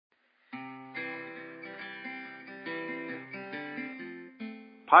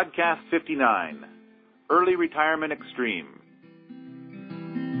Podcast 59, Early Retirement Extreme.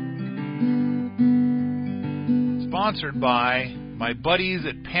 Sponsored by my buddies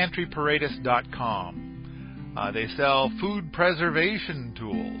at pantryparadis.com. They sell food preservation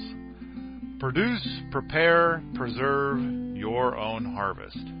tools. Produce, prepare, preserve your own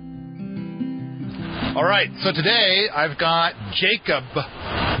harvest. All right, so today I've got Jacob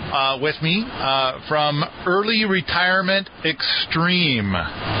with me from Early Retirement Extreme.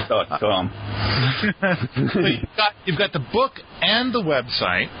 .com. So you've got the book and the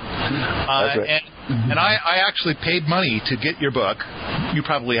website. That's right. And I actually paid money to get your book. You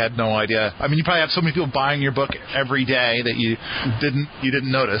probably had no idea. I mean, you probably have so many people buying your book every day that you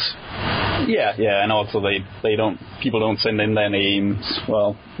didn't notice. Yeah, and also people don't send in their names.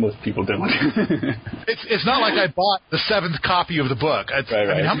 Well, most people don't. It's not like I bought the 7th copy of the book. Right.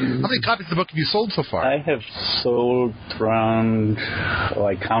 I mean, how many copies of the book have you sold so far? I have sold around,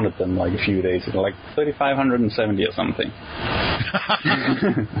 I counted them like a few days ago, like 3,570 or something.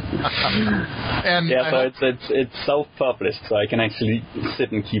 And so it's self-published, so I can actually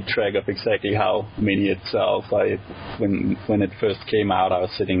sit and keep track of exactly how many it sells. When it first came out, I was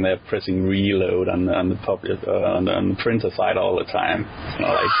sitting there pressing reload on the printer side all the time. You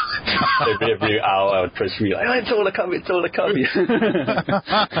know, like every hour I would press reload. Oh, it sold a copy.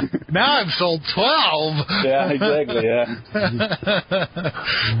 Now I've sold 12. Yeah, exactly. Yeah.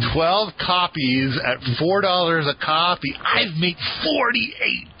 12 copies at $4 a copy. I've made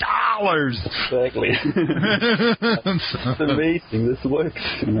 $48. Exactly. It's amazing. This works,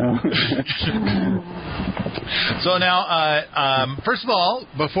 you know. So now, first of all,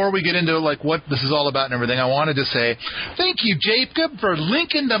 before we get into like what this is all about and everything, I wanted to say thank you, Jacob, for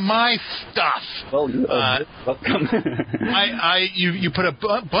linking to my stuff. Well, welcome. You put a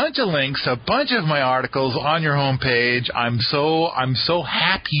bunch of links, a bunch of my articles on your homepage. I'm so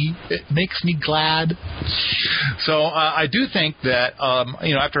happy. It makes me glad. So I do think that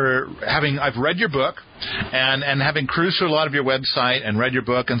after I've read your book and having cruised through a lot of your website and read your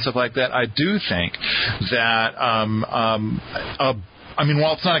book and stuff like that, I do think that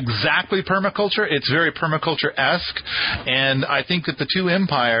while it's not exactly permaculture, it's very permaculture-esque, and I think that the two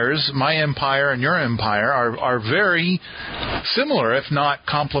empires, my empire and your empire, are very similar, if not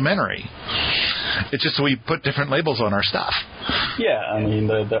complementary. It's just we put different labels on our stuff. Yeah, I mean,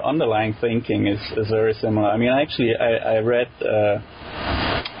 the underlying thinking is very similar. I mean, actually, I read...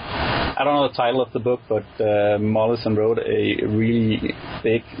 I don't know the title of the book, but Mollison wrote a really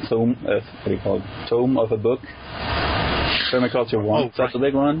big tome of a book. Permaculture 1. Is that the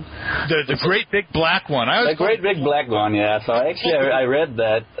big one? The great big black one. The great big black one, yeah. So actually I read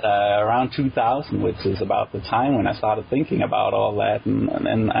that around 2000, which is about the time when I started thinking about all that.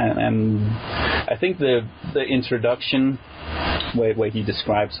 And I think the introduction where he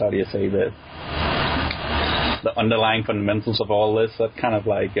describes, how do you say, the underlying fundamentals of all this, that kind of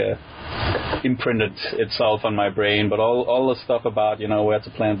like imprinted itself on my brain. But all the stuff about, where to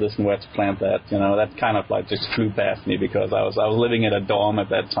plant this and where to plant that, that kind of like just flew past me, because I was living in a dorm at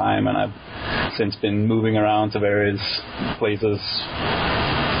that time, and I've since been moving around to various places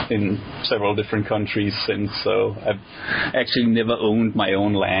in several different countries since. So I've actually never owned my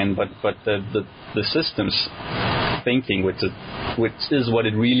own land, but the systems thinking, which is what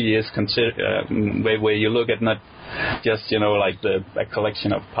it really is, where you look at not just like a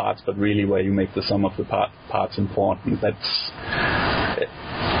collection of parts, but really where you make the sum of the parts important. That's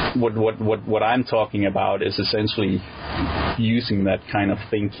what I'm talking about, is essentially using that kind of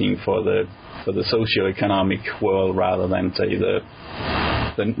thinking for the socio-economic world, rather than say the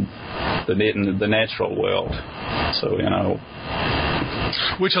natural world. So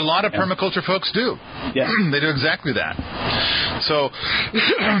which a lot of permaculture folks do. Yeah. They do exactly that. So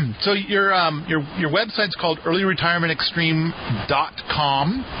your website's called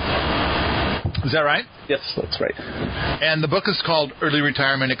earlyretirementextreme.com. Is that right? Yes, that's right. And the book is called Early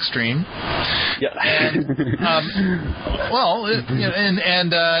Retirement Extreme. Yeah. And,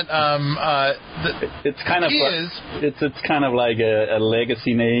 it's kind of like a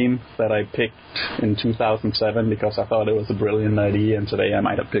legacy name that I picked in 2007 because I thought it was a brilliant idea, and today I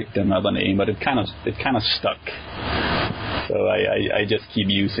might have picked another name, but it kind of stuck. So I just keep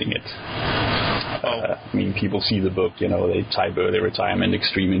using it. People see the book, they type Early Retirement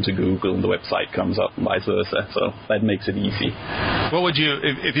Extreme into Google and the website comes up, and vice versa. So that makes it easy. What would you,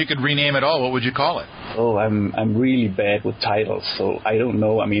 if you could rename it all, what would you call it? Oh, I'm really bad with titles, so I don't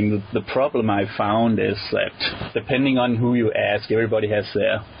know. I mean, the problem I found is that depending on who you ask, everybody has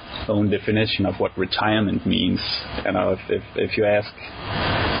their own definition of what retirement means. If you ask,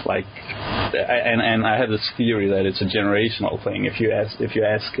 like, and I have this theory that it's a generational thing. If you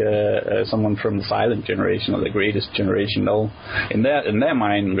ask someone from the silent generation or the greatest generation, they'll in their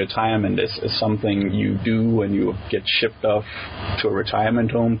mind, retirement is something you do when you get shipped off to a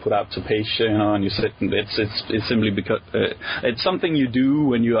retirement home, put out to patient, and you sit. And it's simply because it's something you do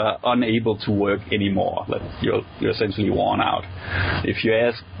when you are unable to work anymore. That you're essentially worn out. If you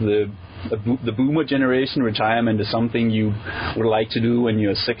ask the boomer generation, retirement is something you would like to do when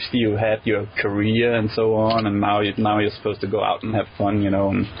you're 60. You had your career and so on, and now you're supposed to go out and have fun,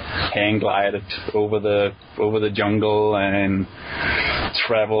 and hang glide over the jungle and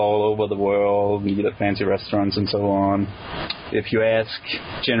travel all over the world, eat at fancy restaurants and so on. If you ask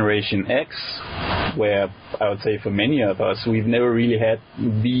Generation X, where I would say for many of us, we've never really had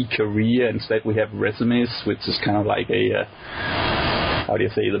the career. Instead, we have resumes, which is kind of like how do you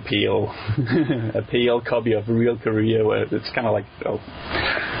say, a pale copy of a real career, where it's kind of like,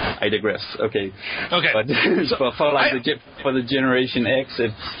 I digress. Okay. But for the Generation X,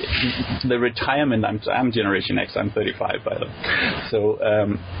 it's the retirement. I'm Generation X. I'm 35, by the way. So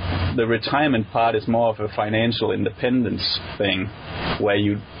the retirement part is more of a financial independence thing, where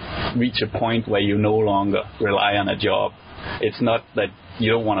you reach a point where you no longer rely on a job. It's not that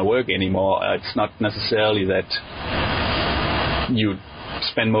you don't want to work anymore. It's not necessarily that you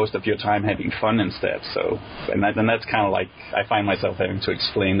spend most of your time having fun instead. So, and that's kind of like, I find myself having to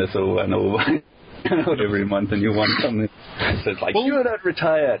explain this over and over every month, and you want something. So it's like, you're not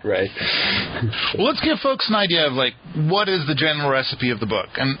retired, right? Well, let's give folks an idea of like what is the general recipe of the book,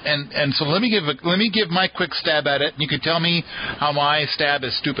 and so let me give my quick stab at it, and you can tell me how my stab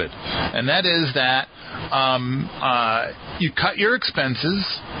is stupid. And that is that you cut your expenses,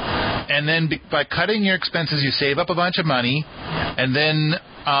 and then by cutting your expenses, you save up a bunch of money, and then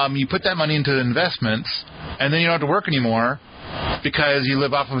you put that money into investments, and then you don't have to work anymore because you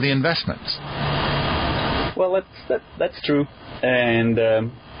live off of the investments. Well, that's true, and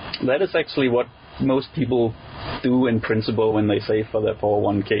that is actually what most people do in principle when they save for their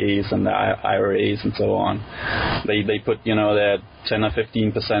 401ks and their IRAs and so on. They put their 10 or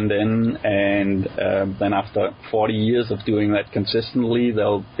 15% in, and then after 40 years of doing that consistently,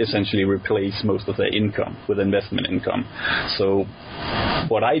 they'll essentially replace most of their income with investment income. So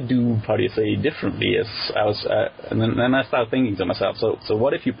what I do, probably say differently, is and then I start thinking to myself, so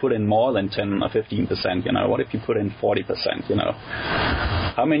what if you put in more than 10 or 15%? What if you put in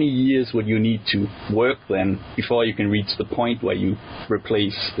 40%? How many years would you need to work then before you can reach the point where you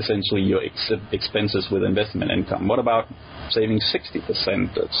replace essentially your expenses with investment income? What about saving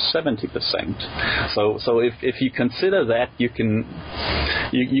 60% or 70%? So if you consider that, you can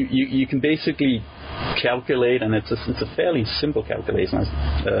basically calculate, and it's a fairly simple calculation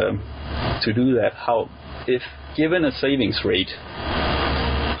to do that. How, if given a savings rate,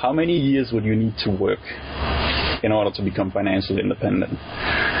 how many years would you need to work in order to become financially independent?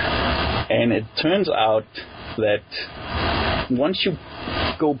 And it turns out that once you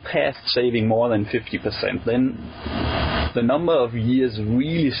go past saving more than 50%, then the number of years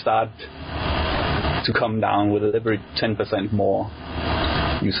really start to come down with every 10% more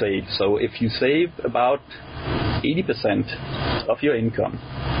you save. So if you save about 80% of your income,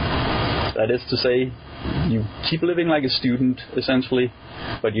 that is to say, you keep living like a student essentially,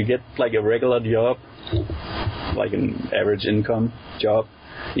 but you get like a regular job, like an average income job.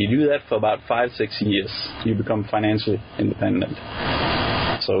 You do that for about 5-6 years, you become financially independent.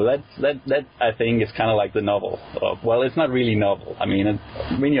 So that I think is kind of like the novel. Well, it's not really novel. I mean,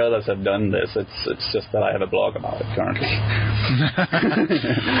 many others have done this. It's just that I have a blog about it currently.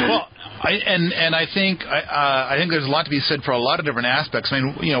 Well, I think there's a lot to be said for a lot of different aspects. I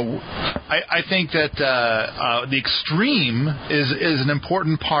mean, I think that the extreme is an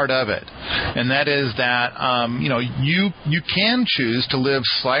important part of it, and that is that you can choose to live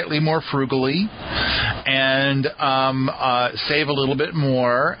slightly more frugally and save a little bit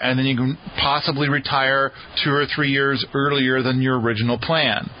more, and then you can possibly retire 2 or 3 years earlier than your original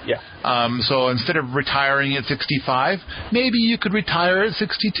plan. Yeah. So instead of retiring at 65, maybe you could retire at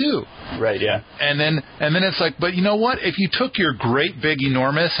 62. Right, yeah. And then it's like, but you know what? If you took your great big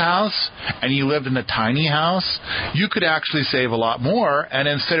enormous house and you lived in a tiny house, you could actually save a lot more, and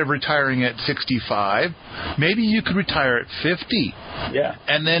instead of retiring at 65, maybe you could retire at 50. Yeah.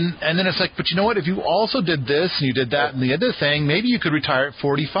 And then it's like, but you know what? If you also did this and you did that and the other thing, maybe you could retire at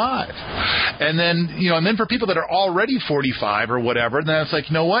 45. And then for people that are already 45 or whatever, then it's like,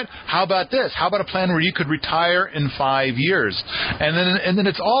 you know what? How about this? How about a plan where you could retire in 5 years? And then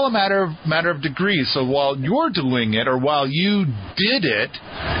it's all a matter matter of degrees. So while you're doing it, or while you did it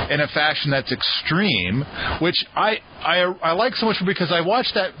in a fashion that's extreme, which I like so much because I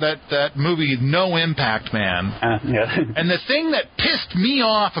watched that movie No Impact Man, and the thing that pissed me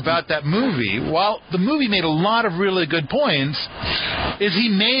off about that movie, while the movie made a lot of really good points, is he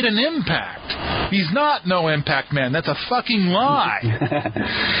made an impact. He's not No Impact Man. That's a fucking lie.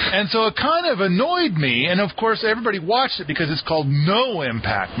 And so it kind of annoyed me, and of course everybody watched it because it's called No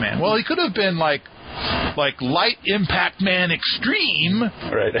Impact Man. Well, he could have been like Light Impact Man Extreme,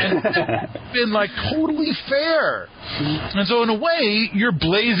 right? And been like totally fair. And so in a way, you're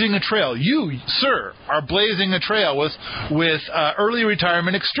blazing a trail. You, sir, are blazing a trail with early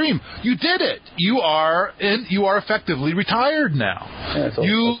retirement extreme. You did it. You are effectively retired now. Yeah,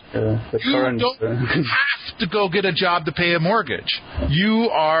 you current, don't have to go get a job to pay a mortgage. You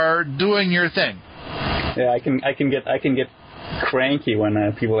are doing your thing. Yeah, I can get cranky when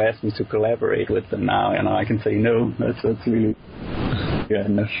people ask me to collaborate with them now. I can say no. That's really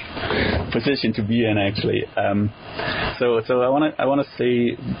a position to be in, actually. So I want to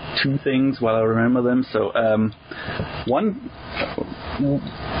say two things while I remember them. So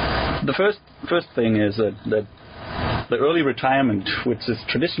the first thing is that the early retirement, which is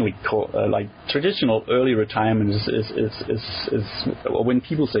traditionally called traditional early retirement, is when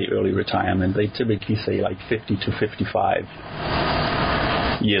people say early retirement, they typically say 50 to 55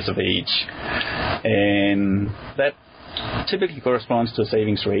 years of age, and that typically corresponds to a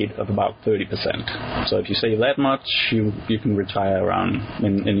savings rate of about 30%. So if you save that much, you can retire around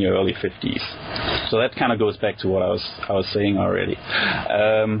in your early 50s. So that kind of goes back to what I was saying already.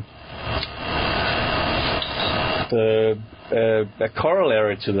 A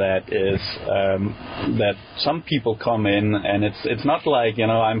corollary to that is that some people come in, and it's not like,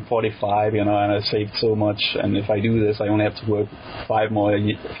 I'm 45, and I saved so much, and if I do this, I only have to work 5 more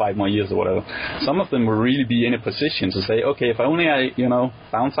years or whatever. Some of them will really be in a position to say, okay, if only I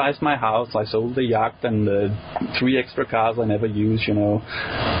downsized my house, I sold the yacht and the 3 extra cars I never use,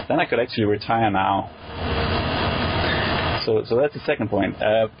 then I could actually retire now. So that's the second point.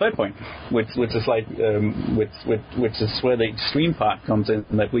 Third point, which is which is where the extreme part comes in.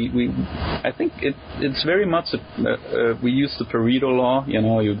 That I think it's very much we use the Pareto law.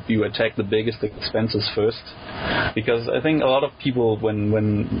 You attack the biggest expenses first, because I think a lot of people when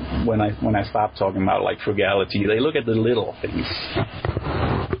I start talking about frugality, they look at the little things.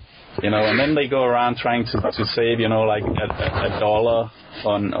 And then they go around trying to save, a dollar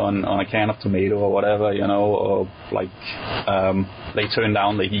on a can of tomato or whatever, or they turn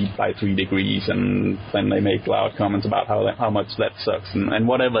down the heat by 3 degrees, and then they make loud comments about how much that sucks, and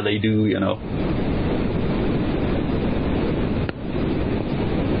whatever they do,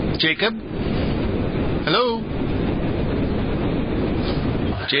 Jacob? Hello?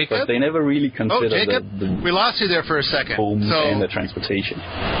 Jacob? But they never really consider Jacob? We lost you there for a second. Homes and the transportation.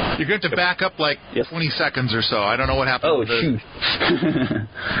 You're going to back up 20 seconds or so. I don't know what happened. Oh, shoot.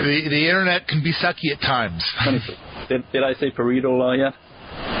 The internet can be sucky at times. Did I say Pareto law yet?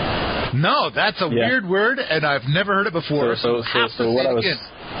 No, that's a weird word, and I've never heard it before. So what I was...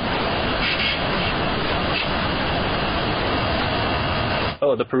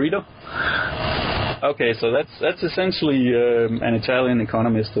 Oh, the Pareto? Okay, so that's essentially an Italian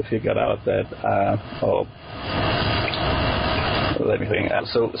economist who figured out that. Let me think.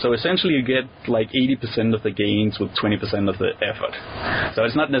 So essentially, you get 80% of the gains with 20% of the effort. So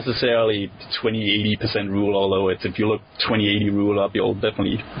it's not necessarily 20-80% rule, although if you look 20-80 rule up, you'll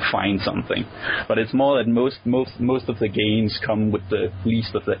definitely find something. But it's more that most of the gains come with the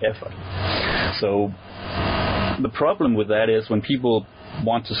least of the effort. So the problem with that is when people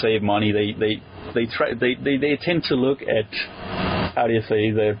want to save money, they tend to look at, how do you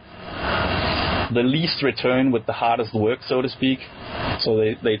say, the least return with the hardest work, so to speak. So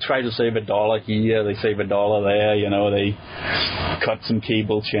they try to save $1 here, they save $1 there, they cut some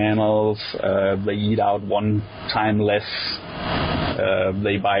cable channels, they eat out 1 time less,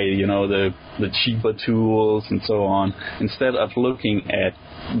 they buy, the cheaper tools and so on, instead of looking at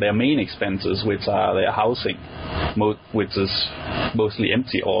their main expenses, which are their housing, which is mostly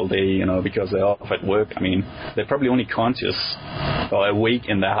empty all day, because they're off at work. I mean, they're probably only conscious or awake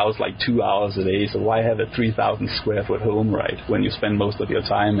in their house 2 hours a day, so why have a 3,000 square foot home, right, when you spend most of your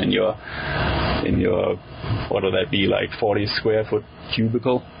time in your what would that be, 40 square foot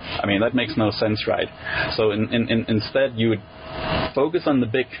cubicle? I mean, that makes no sense, right? So instead you would focus on the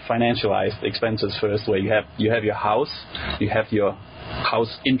big financialized expenses first, where you have your house, you have your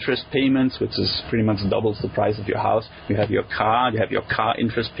house interest payments, which is pretty much doubles the price of your house. You have your car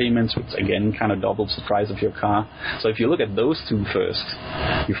interest payments, which again kind of doubles the price of your car. So if you look at those two first,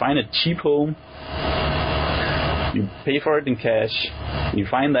 you find a cheap home, you pay for it in cash, you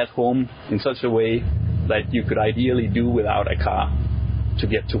find that home in such a way that you could ideally do without a car to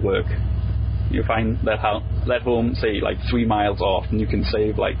get to work. You find that home, say, like 3 miles off, and you can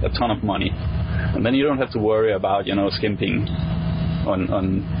save like a ton of money. And then you don't have to worry about, skimping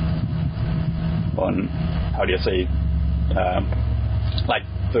on how do you say, like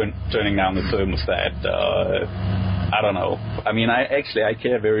turning down the thermostat. I don't know. I mean, I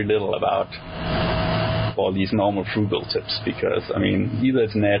care very little about all these normal frugal tips because, I mean, either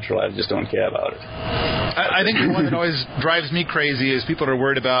it's natural, I just don't care about it. I think the one that always drives me crazy is people are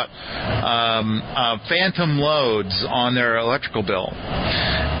worried about phantom loads on their electrical bill.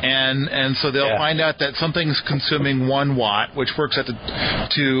 And so they'll find out that something's consuming 1 watt, which works to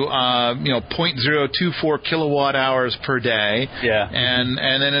 0.024 kilowatt hours per day. Yeah.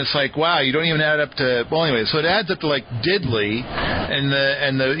 And then it's like, wow, you don't even add up to, well, anyway, so it adds up to like diddly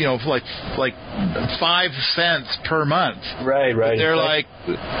and like 5 cents per month. Right. But they're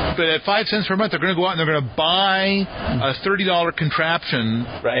but at 5 cents per month, they're going to go out and they're going to buy a $30 contraption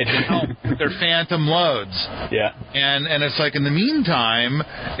right. to help with their phantom loads. Yeah. And it's like in the meantime,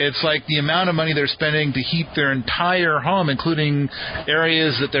 it's like the amount of money they're spending to heat their entire home, including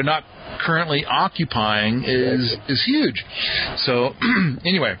areas that they're not currently occupying, is huge. So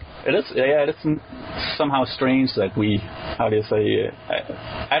anyway. It is somehow strange that we, how do you say,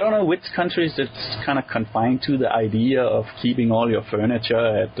 I don't know which countries it's kind of confined to the idea of keeping all your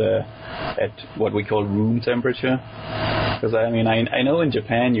furniture at what we call room temperature. Because I mean, I know in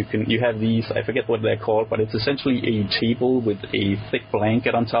Japan you have these, I forget what they're called, but it's essentially a table with a thick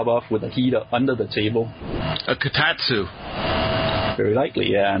blanket on top of, with a heater under the table. A kotatsu. Very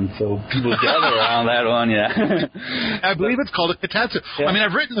likely, yeah, and so people gather around that one, yeah. I believe it's called a kotatsu. Yeah. I mean,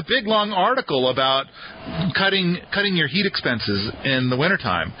 I've written a big, long article about cutting your heat expenses in the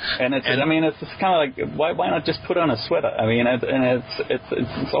wintertime. And it's just kind of like, why not just put on a sweater? I mean,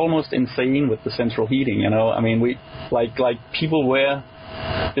 it's almost insane with the central heating, I mean, we like people wear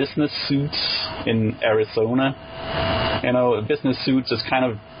business suits in Arizona. Business suits is kind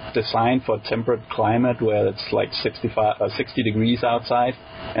of designed for a temperate climate where it's like 60 degrees outside,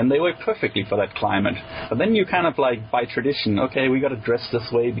 and they work perfectly for that climate. But then you kind of like, by tradition, okay, we got to dress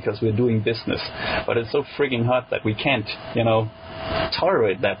this way because we're doing business, but it's so frigging hot that we can't,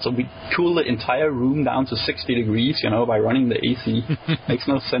 tolerate that. So we cool the entire room down to 60 degrees, by running the AC. Makes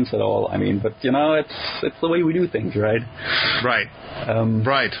no sense at all. I mean, but it's the way we do things, right? Right.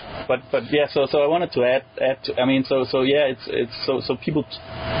 Right. But yeah. So I wanted to add. I mean, so people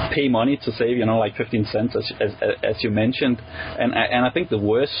pay money to save, like 15 cents as you mentioned, and I think the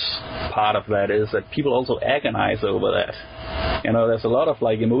worst part of that is that people also agonize over that. There's a lot of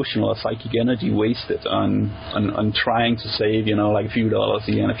like emotional or psychic energy wasted on trying to save, like a few dollars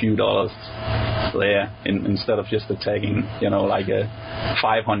here and a few dollars there, instead of just attacking, like a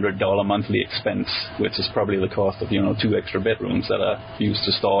 $500 monthly expense, which is probably the cost of, 2 extra bedrooms that are used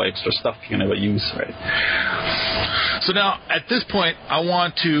to store extra stuff you never use, right? So now, at this point, I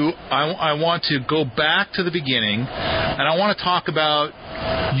want to go back to the beginning, and I want to talk about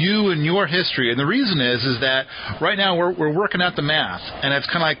you and your history. And the reason is that right now we're working out the math, and it's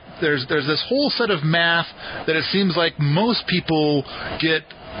kind of like there's this whole set of math that it seems like most people get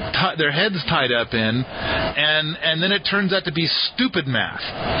their heads tied up in, and then it turns out to be stupid math.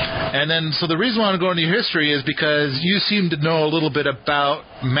 And then, so the reason I want to go into your history is because you seem to know a little bit about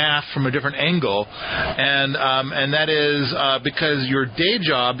math from a different angle, and that is because your day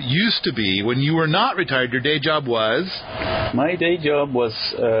job used to be, when you were not retired, your day job was? My day job was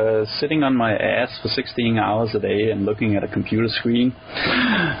sitting on my ass for 16 hours a day and looking at a computer screen,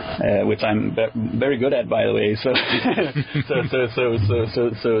 which I'm very good at, by the way. So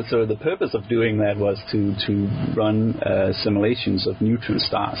So the purpose of doing that was to run simulations of neutron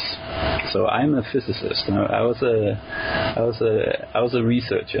stars. So I'm a physicist. I was a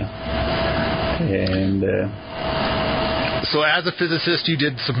researcher, and. So as a physicist, you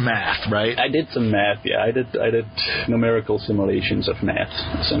did some math, right? I did some math, yeah. I did numerical simulations of math,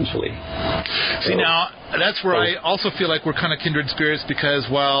 essentially. See, now, that's where I also feel like we're kind of kindred spirits because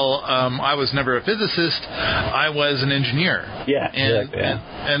while I was never a physicist, I was an engineer. Yeah, exactly.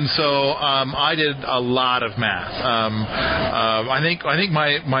 And so I did a lot of math. I think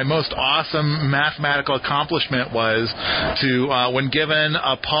my most awesome mathematical accomplishment was to when given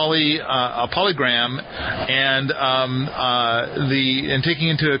a polygram and taking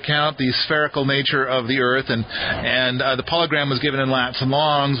into account the spherical nature of the Earth and the polygram was given in lats and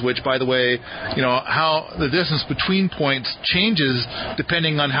longs, which by the way, how the distance between points changes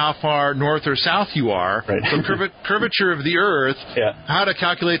depending on how far north or south you are. Right. So curvature of the Earth, how to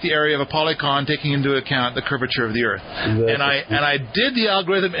calculate the area of a polygon taking into account the curvature of the Earth. Exactly. And I did the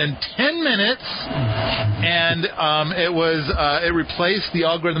algorithm in 10 minutes, and it replaced the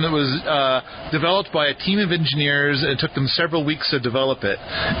algorithm that was developed by a team of engineers. It took them several weeks to develop it.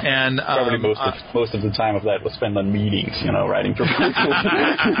 And probably most of the time of that was spent on meetings, writing proposals.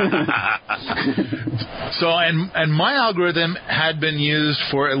 So, and my algorithm had been used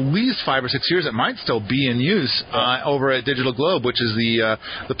for at least 5 or 6 years. It might still be in use over at Digital Globe, which is the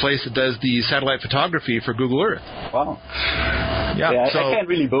place that does the satellite photography for Google Earth. Wow. Yeah. So, I can't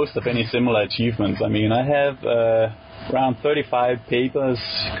really boast of any similar achievements. I mean, I have around 35 papers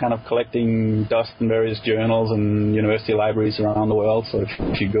kind of collecting dust in various journals and university libraries around the world. So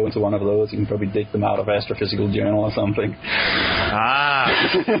if you go into one of those, you can probably dig them out of Astrophysical Journal or something.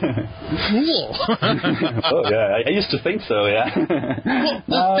 Cool. Oh, yeah. I used to think so, yeah.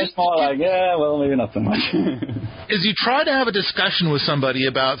 Now it's more like, maybe not so much. Is you try to have a discussion with somebody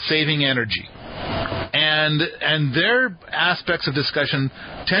about saving energy. And their aspects of discussion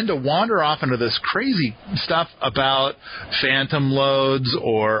tend to wander off into this crazy stuff about phantom loads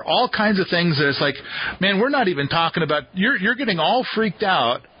or all kinds of things that it's like, man, we're not even talking about, you're getting all freaked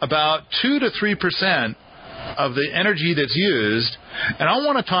out about 2 to 3% of the energy that's used, and I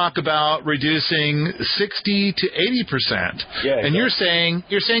want to talk about reducing 60 to 80%. Yeah, exactly. And you're saying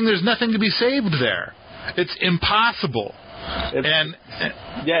there's nothing to be saved there. It's impossible. It's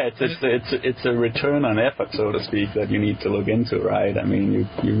a return on effort, so to speak, that you need to look into, right? I mean,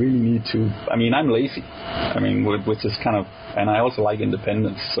 you really need to. I mean, I'm lazy. I mean, which is kind of, and I also like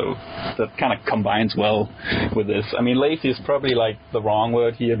independence, so that kind of combines well with this. I mean, lazy is probably like the wrong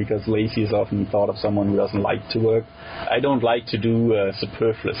word here because lazy is often thought of someone who doesn't like to work. I don't like to do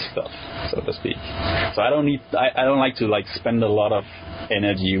superfluous stuff, so to speak. So I don't like to spend a lot of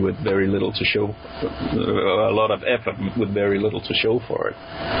energy with very little to show, a lot of effort with very little to show for it,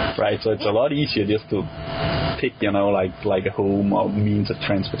 right? So it's a lot easier just to pick, like a home or means of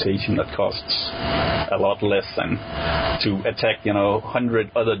transportation that costs a lot less than to attack,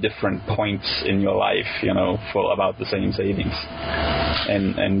 100 other different points in your life, for about the same savings.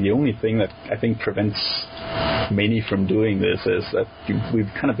 And the only thing that I think prevents many from doing this is that we've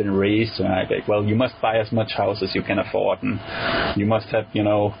kind of been raised to like, well, you must buy as much house as you can afford, and you must have,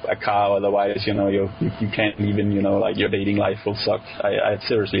 a car, otherwise, you can't even, like your dating life will suck. I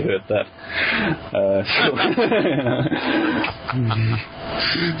seriously heard that.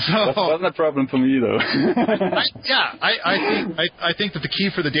 That wasn't a problem for me though. I think that the key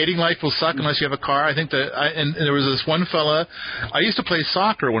for the dating life will suck unless you have a car. I think that, and there was this one fella. I used to play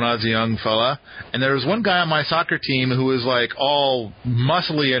soccer when I was a young fella, and there was one guy on my soccer team who was like all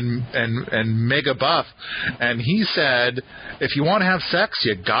muscly and mega buff, and he said, if you want to have sex,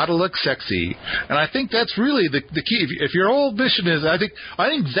 you gotta look sexy. And I think that's really the key. If your whole mission is, I think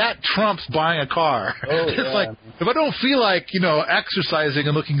that trumps buying a car. It's like, if I don't feel like exercising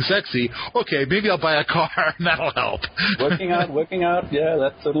and looking sexy, okay, maybe I'll buy a car and that'll help. Working out, yeah,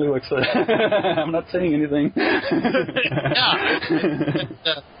 that certainly works. I'm not saying anything.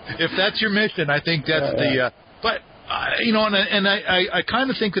 If that's your mission, I think that's but I kind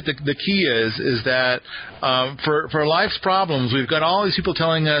of think that the key is that for life's problems, we've got all these people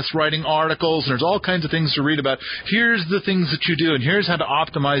telling us, writing articles, and there's all kinds of things to read about. Here's the things that you do, and here's how to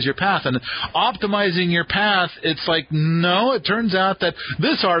optimize your path. And optimizing your path, it's like, no, it turns out that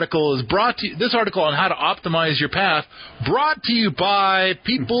this article on how to optimize your path, brought to you by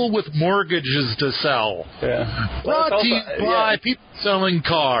people with mortgages to sell. Yeah. Brought to you by people selling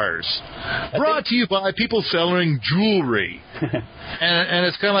cars. Brought to you by people selling jewelry. and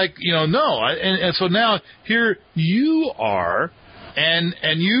it's kind of like, no. And so now here you are, and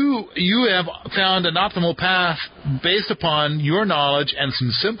you have found an optimal path based upon your knowledge and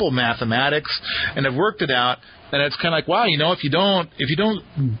some simple mathematics and have worked it out. And it's kind of like, wow, if you don't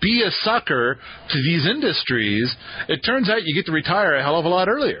be a sucker to these industries, it turns out you get to retire a hell of a lot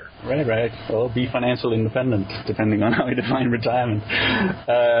earlier. Right. Well, be financially independent, depending on how you define retirement.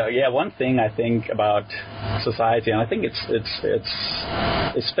 One thing I think about society, and I think it's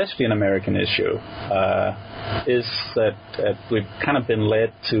especially an American issue, is that we've kind of been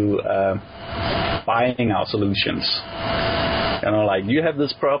led to buying our solutions. Like, you have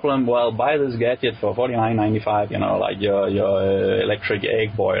this problem, well, buy this gadget for $49.95, like your electric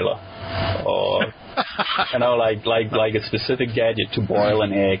egg boiler, or like a specific gadget to boil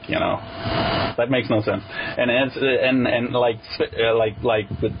an egg. That makes no sense. And like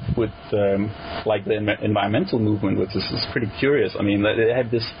with the environmental movement, which is pretty curious. I mean, they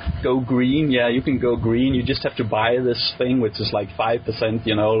have this go green. Yeah, you can go green. You just have to buy this thing, which is like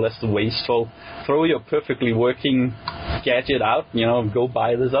 5%, less wasteful. Throw your perfectly working gadget out. Go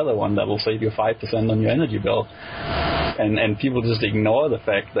buy this other one that will save you 5% on your energy bill. And people just ignore the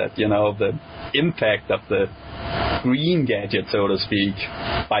fact that the impact of the green gadget, so to speak,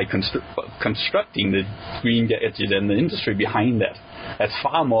 by constructing the green gadget and the industry behind that, has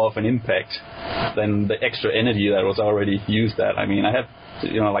far more of an impact than the extra energy that was already used at. I mean, I have,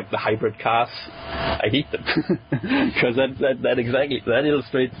 like the hybrid cars, I hate them because that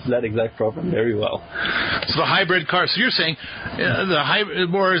illustrates that exact problem very well. So the hybrid car. So you're saying the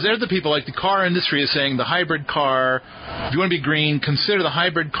hybrid, or is there the people like the car industry is saying the hybrid car? If you want to be green, consider the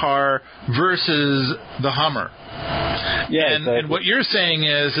hybrid car versus the Hummer. Yeah, and what you're saying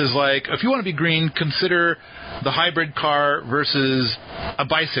is like, if you want to be green, consider the hybrid car versus a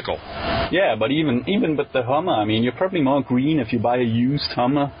bicycle. Yeah, but even with the Hummer, I mean, you're probably more green if you buy a used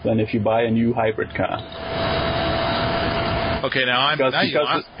Hummer than if you buy a new hybrid car. Okay, the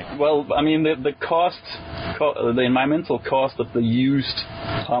cost, the environmental cost of the used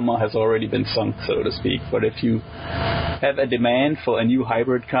Hummer has already been sunk, so to speak. But if you have a demand for a new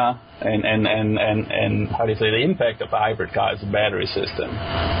hybrid car, and how do you say, the impact of a hybrid car is the battery system.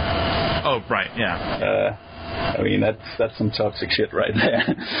 Oh, right, yeah. I mean, that's some toxic shit right there.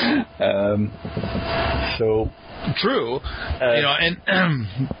 So true,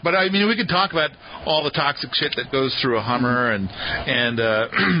 but I mean, we could talk about all the toxic shit that goes through a Hummer, and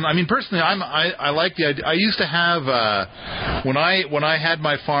I mean, personally, I like the idea. I used to have when I had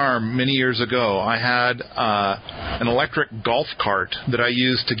my farm many years ago, I had an electric golf cart that I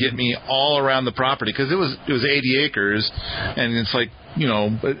used to get me all around the property, because it was 80 acres, and it's like,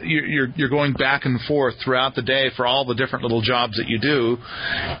 you're going back and forth throughout the day for all the different little jobs that you do,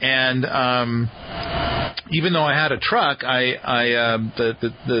 and even though I had a truck,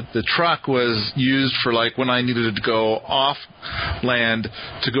 the truck was used for, like, when I needed to go off land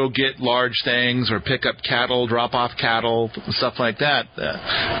to go get large things or pick up cattle, drop off cattle, stuff like that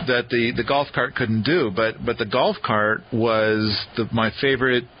the golf cart couldn't do. But the golf cart was my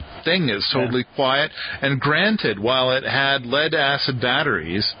favorite thing. Is totally quiet, and granted, while it had lead acid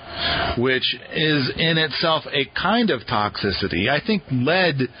batteries, which is in itself a kind of toxicity, I think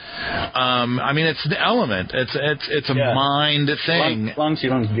lead, I mean, it's the element, it's a mind thing. As long as you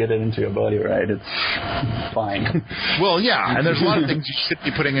don't get it into your body, right, it's fine. Well, yeah, and there's a lot of things you should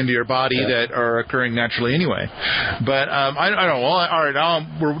be putting into your body that are occurring naturally anyway. But I don't know. Well, all right,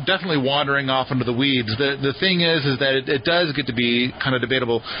 we're definitely wandering off into the weeds. The thing is that it does get to be kind of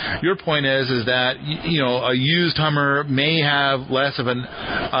debatable. Your point is that a used Hummer may have less of an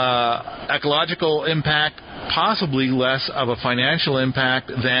ecological impact, possibly less of a financial impact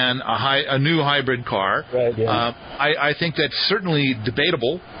than a new hybrid car. Right. Yeah. I think that's certainly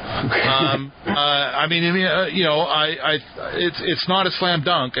debatable. I mean, it's not a slam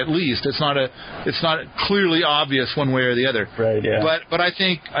dunk. At least it's not clearly obvious one way or the other. Right. Yeah. But I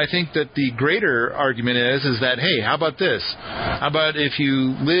think that the greater argument is that, hey, how about this? How about if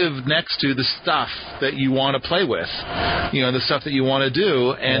you live next to the stuff that you want to play with, the stuff that you want to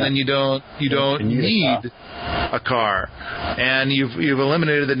do, and then you don't need a car, and you've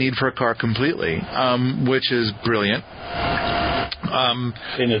eliminated the need for a car completely, which is brilliant.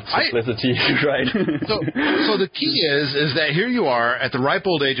 In its simplicity, right? So the key is that here you are at the ripe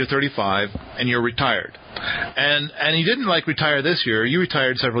old age of 35, and you're retired. And you didn't retire this year. You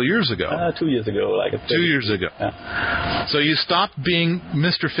retired several years ago. 2 years ago, 2 years ago. Yeah. So you stopped being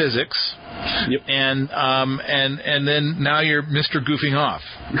Mr. Physics. Yep. And then now you're Mr. Goofing Off.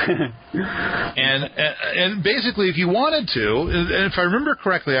 and basically, if you wanted to, and if I remember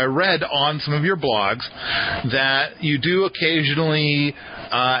correctly, I read on some of your blogs that you do occasionally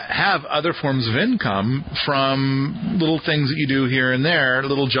have other forms of income from little things that you do here and there,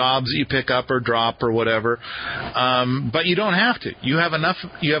 little jobs that you pick up or drop or whatever. But you don't have to. You have enough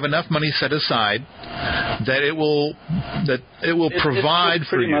money set aside that it will provide it's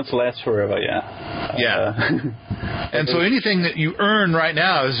for you. Pretty much lasts forever, yeah. Yeah. And so anything that you earn right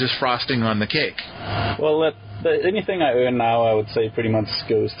now is just frosting on the cake. Well, anything I earn now, I would say pretty much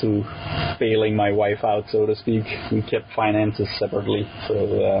goes to bailing my wife out, so to speak. We kept finances separately,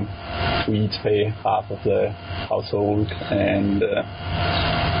 so we each pay half of the household, and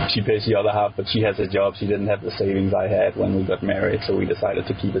she pays the other half, but she has a job. She didn't have the savings I had when we got married, so we decided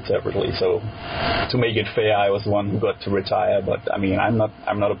to keep it separately. So to make it fair, I was the one who got to retire, but I mean, I'm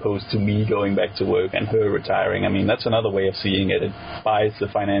not opposed to me going back to work and her retiring. I mean, that's another way of seeing it. It buys the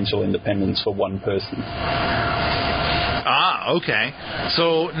financial independence for one person. Ah, okay.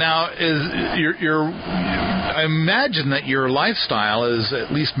 So now I imagine that your lifestyle is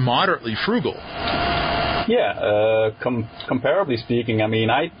at least moderately frugal. Yeah, comparably speaking, I mean,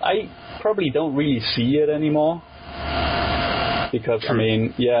 I probably don't really see it anymore. Because True. I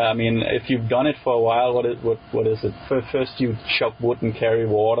mean, if you've done it for a while, what is it? First you chop wood and carry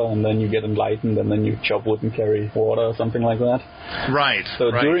water, and then you get enlightened, and then you chop wood and carry water, or something like that. Right.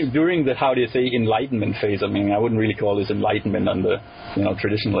 So right. during the, how do you say, enlightenment phase? I mean, I wouldn't really call this enlightenment on the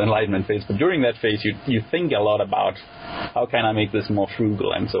traditional enlightenment phase, but during that phase, you think a lot about how can I make this more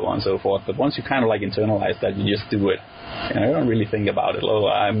frugal and so on and so forth. But once you kind of like internalize that, you just do it. You don't really think about it. Oh,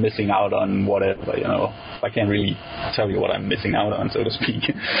 I'm missing out on whatever. I can't really tell you what I'm missing out on, so to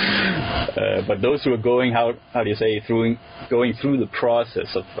speak. But those who are going going through the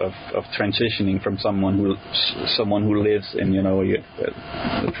process of transitioning from someone who lives in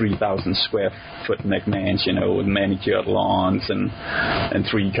a 3,000 square foot McMansion, with manicured lawns and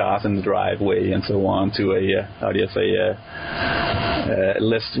 3 cars in the driveway and so on, to a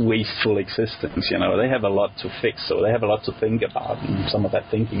less wasteful existence. They have a lot to fix, so they have a lot to think about, and some of that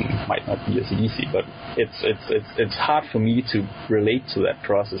thinking might not be as easy, but it's hard for me to relate to that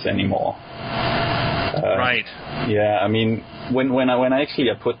process anymore. Right. Yeah, I mean, when I actually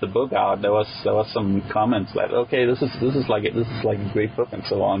put the book out, there was some comments that, okay, this is like a great book and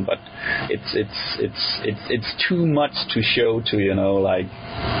so on, but it's too much to show to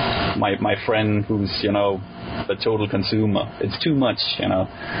like my friend who's the total consumer. It's too much.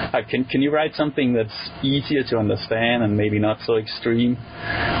 Can you write something that's easier to understand and maybe not so extreme?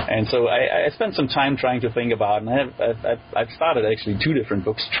 And so I spent some time trying to think about, and I've started actually 2 different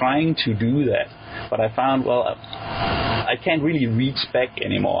books trying to do that. But I found, I can't really reach back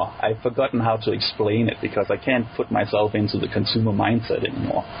anymore. I've forgotten how to explain it because I can't put myself into the consumer mindset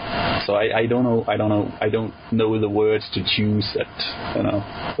anymore. So I don't know the words to choose that.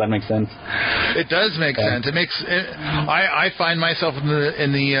 Does that make sense? It does make sense. It makes. I find myself in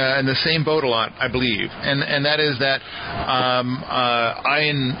the same boat a lot, I believe, and that is that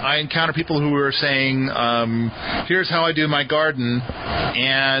I encounter people who are saying, "Here's how I do my garden,"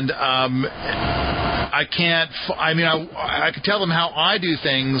 and I can't. I could tell them how I do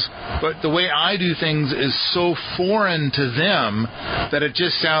things, but the way I do things is so foreign to them that it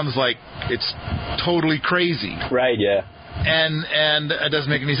just sounds like it's totally crazy. Right. Yeah. And it doesn't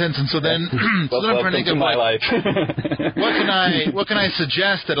make any sense. And so then, I'm trying to think of my life. what can I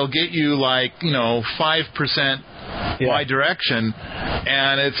suggest that'll get you 5% my direction?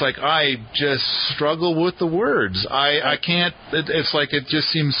 And it's like I just struggle with the words. I can't. It's like it just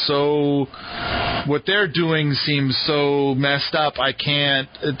seems so. What they're doing seems so messed up. I can't.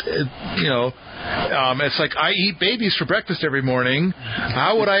 It's like I eat babies for breakfast every morning.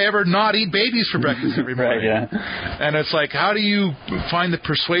 How would I ever not eat babies for breakfast every morning? Right, yeah. And it's like, how do you find the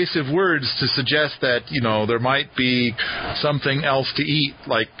persuasive words to suggest that there might be something else to eat?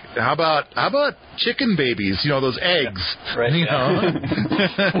 Like, how about chicken babies? Those eggs. Yeah. Right.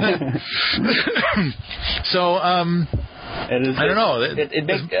 So. I don't know.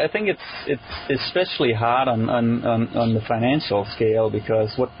 I think it's especially hard on the financial scale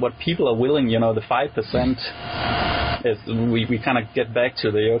because what people are willing, the 5% is we kind of get back to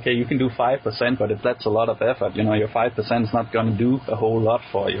you can do 5%, but that's a lot of effort. Your 5% is not going to do a whole lot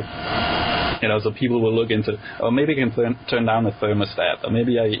for you. So people will look into, maybe I can turn down the thermostat, or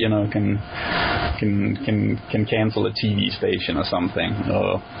maybe I, can cancel a TV station or something,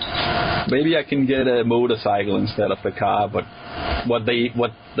 or maybe I can get a motorcycle instead of the car. But what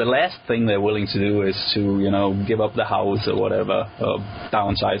the last thing they're willing to do is to, you know, give up the house or whatever, or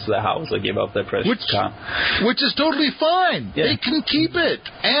downsize the house or give up their precious car. Which is totally fine. Yeah. They can keep it,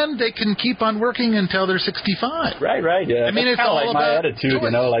 and they can keep on working until they're 65. Right, yeah. I mean, it's kind of all like my about attitude, choice.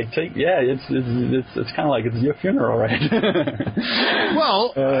 you know, like it's kind of like it's your funeral, right?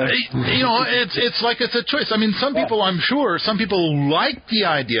 Well, you know, it's like it's a choice. I mean, some people, I'm sure, some people like the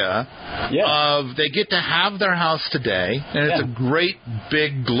idea of they get to have their house today, and it's a great,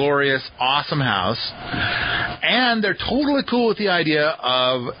 big, glorious, awesome house, and they're totally cool with the idea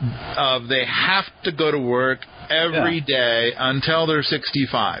of they have to go to work every day until they're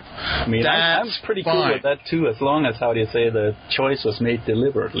 65. I mean, I'm pretty cool with that too, as long as, how do you say, the choice was made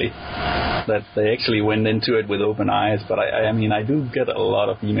deliberately, that they actually went into it with open eyes. But I mean, I do get a lot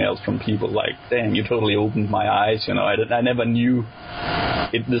of emails from people like, "Damn, you totally opened my eyes." You know, I never knew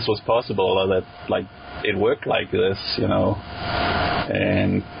this was possible, or that like it worked like this. You know,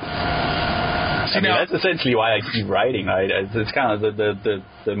 and. I mean, that's essentially why I keep writing, right? It's kind of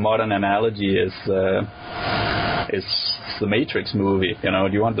the modern analogy is the Matrix movie. You know,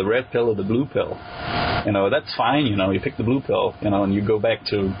 do you want the red pill or the blue pill? You know, that's fine. You know, you pick the blue pill. You know, and you go back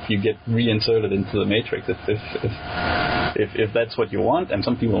to, you get reinserted into the Matrix if that's what you want. And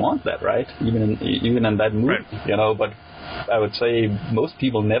some people want that, right? Even in that movie, right. You know. But I would say most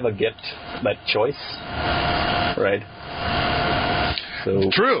people never get that choice, right?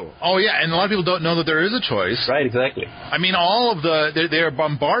 So. True. Oh, yeah, and a lot of people don't know that there is a choice. Right, exactly. I mean, they're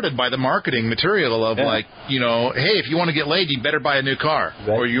bombarded by the marketing material of like, you know, hey, if you want to get laid, you better buy a new car,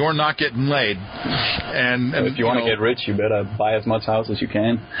 exactly. Or you're not getting laid. And if you want to get rich, you better buy as much house as you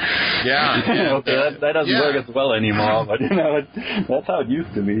can. Yeah. Okay, that doesn't work as well anymore, but, you know, that's how it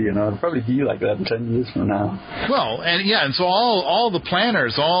used to be, you know. It'll probably be like that in 10 years from now. Well, and so all the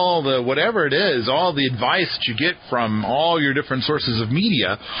planners, all the whatever it is, all the advice that you get from all your different sources of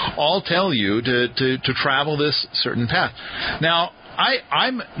media all tell you to travel this certain path. Now,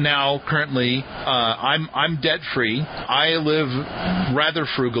 I'm now currently I'm debt free. I live rather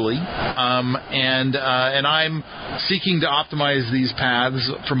frugally, and I'm seeking to optimize these paths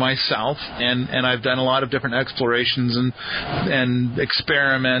for myself. And I've done a lot of different explorations and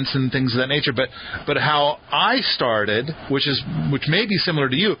experiments and things of that nature. But how I started, which may be similar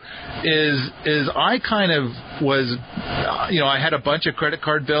to you, is I kind of was, you know, I had a bunch of credit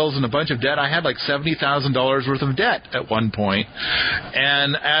card bills and a bunch of debt. I had like $70,000 worth of debt at one point.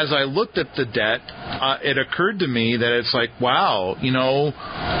 And as I looked at the debt, it occurred to me that it's like, wow, you know,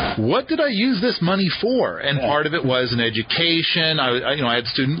 what did I use this money for? And part of it was an education. I had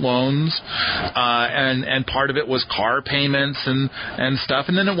student loans, and part of it was car payments and stuff.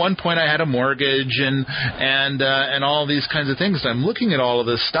 And then at one point I had a mortgage and all these kinds of things. And I'm looking at all of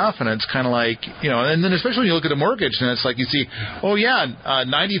this stuff, and it's kind of like, you know, and then especially when you look at a mortgage, and it's like you see,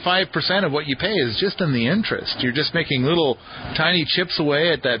 95% of what you pay is just in the interest. You're just making little tiny chips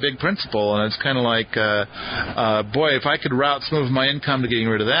away at that big principal, and it's kind of like, boy, if I could route some of my income to getting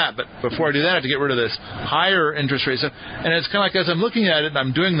rid of that, but before I do that, I have to get rid of this higher interest rate. And it's kind of like, as I'm looking at it and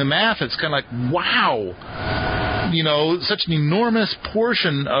I'm doing the math, it's kind of like, wow, you know, such an enormous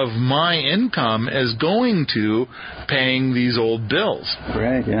portion of my income is going to paying these old bills.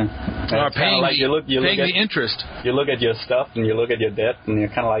 Right, yeah. Paying the interest. You look at your stuff and you look at your debt, and you're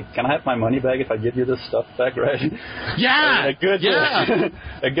kind of like, can I have my money back if I give you this stuff back, right? Yeah.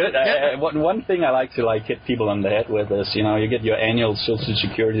 One thing I like to hit people on the head with is, you know, you get your annual Social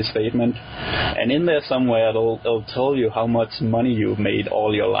Security statement, and in there somewhere it'll tell you how much money you've made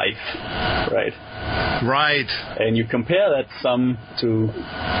all your life, right? Right. And you compare that sum to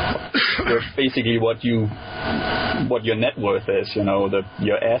basically what your net worth is, you know,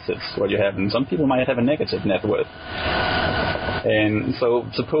 your assets, what you have. And some people might have a negative net worth. And so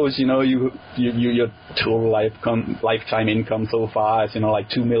suppose, you know, your total lifetime income so far is, you know, like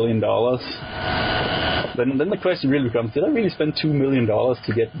 $2 million. Then the question really becomes, did I really spend $2 million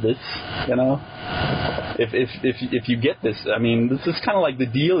to get this, you know? If you get this, I mean, this is kind of like the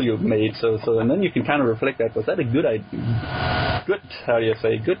deal you've made. So and then you can kind of reflect that. Was that a good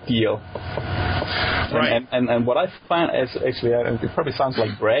deal? Right. And what I find is actually, it probably sounds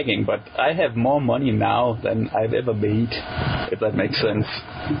like bragging, but I have more money now than I've ever made, if that makes sense,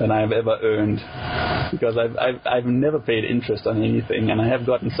 than I've ever earned, because I've never paid interest on anything, and I have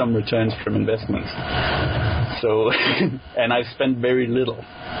gotten some returns from investments. So, and I've spent very little,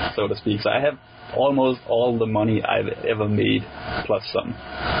 so to speak. So I have almost all the money I've ever made, plus some.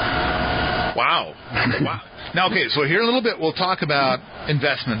 Wow. Now, okay, so here in a little bit we'll talk about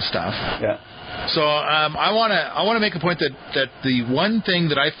investment stuff. Yeah. So I want to make a point that the one thing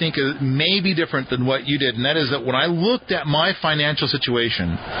that I think may be different than what you did, and that is that when I looked at my financial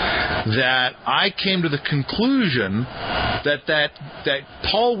situation, that I came to the conclusion that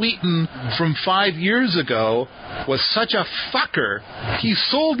Paul Wheaton from 5 years ago was such a fucker. He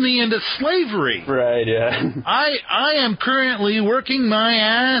sold me into slavery. Right, yeah. I am currently working my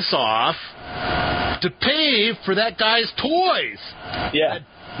ass off to pay for that guy's toys. Yeah.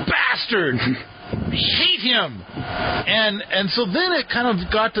 That bastard. Hate him. And so then it kind of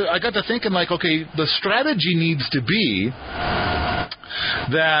I got to thinking, like, okay, the strategy needs to be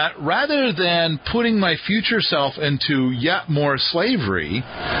that rather than putting my future self into yet more slavery,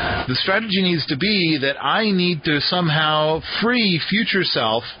 the strategy needs to be that I need to somehow free future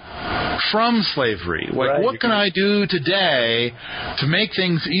self from slavery. Like, right, what can I do today to make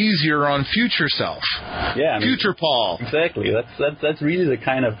things easier on future self? Yeah, future Paul. Exactly. That's really the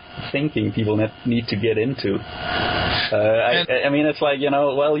kind of thinking people need to get into. I mean, it's like,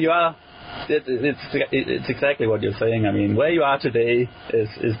 well, you are. It's exactly what you're saying. I mean, where you are today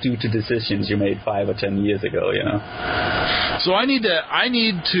is due to decisions you made 5 or 10 years ago, So I need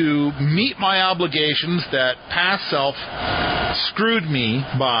to meet my obligations that past self screwed me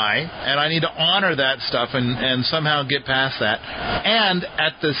by, and I need to honor that stuff and somehow get past that. And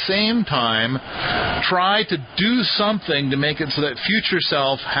at the same time, try to do something to make it so that future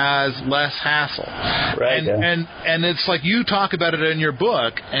self has less hassle. Right. And it's like you talk about it in your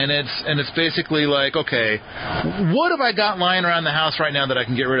book, and it's basically like, okay, what have I got lying around the house right now that I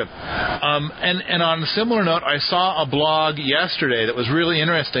can get rid of? And on a similar note, I saw a blog yesterday that was really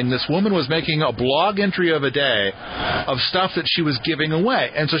interesting. This woman was making a blog entry of a day of stuff that she was giving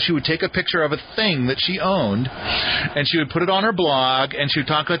away. And so she would take a picture of a thing that she owned, and she would put it on her blog, and she would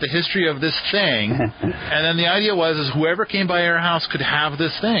talk about the history of this thing. And then the idea was whoever came by her house could have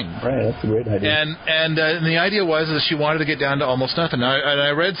this thing. Right, that's a great idea. And the idea was she wanted to get down to almost nothing. And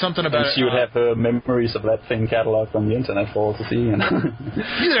I read something about she would have memories of that thing cataloged on the internet for all to see.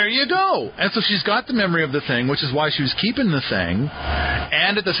 There you go. And so she's got the memory of the thing, which is why she was keeping the thing.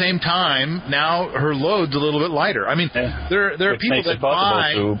 And at the same time, now her load's a little bit lighter. I mean, there are people that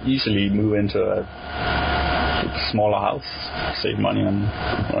buy. It makes it possible to easily move into a smaller house, save money on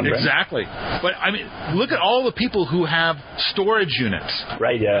rent. Exactly. But I mean, look at all the people who have storage units.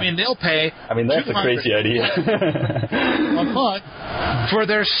 Right, yeah. I mean, they'll pay. I mean, that's a crazy idea. a month for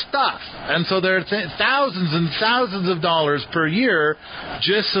their stuff. And so there are thousands and thousands of dollars per year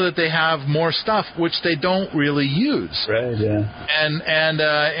just so that they have more stuff, which they don't really use. Right, yeah.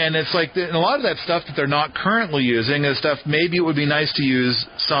 And it's like a lot of that stuff that they're not currently using is stuff maybe it would be nice to use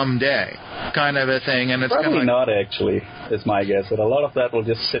someday, kind of a thing. And it's probably kind of not, actually, is my guess. But a lot of that will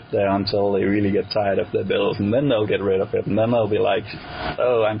just sit there until they really get tired of their bills, and then they'll get rid of it, and then they'll be like,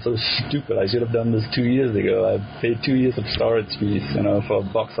 oh, I'm so stupid, I should have done this 2 years ago. I paid 2 years of storage fees, for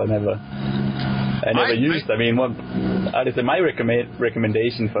a box I never used. I mean, my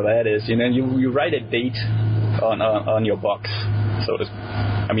recommendation for that is, you write a date on your box. So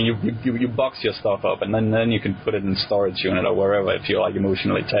I mean, you box your stuff up, and then you can put it in storage unit or wherever if you're like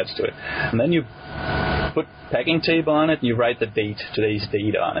emotionally attached to it. And then you put packing tape on it, and you write the date, today's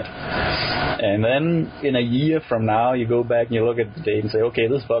date on it. And then in a year from now, you go back and you look at the date and say, okay,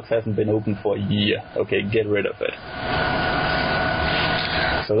 this box hasn't been opened for a year. Okay, get rid of it.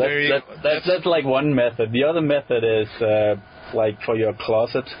 So that's like one method. The other method is like for your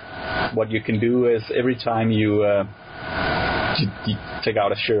closet. What you can do is every time you take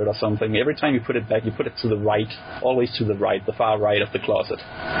out a shirt or something, every time you put it back, you put it to the right, always to the right, the far right of the closet.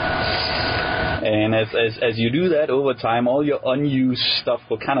 And as you do that over time, all your unused stuff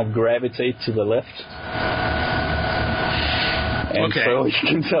will kind of gravitate to the left. And okay. So you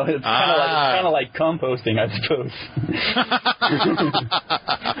can tell it's kind of like composting, I suppose.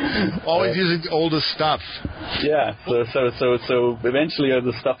 Always using the oldest stuff. Yeah. So eventually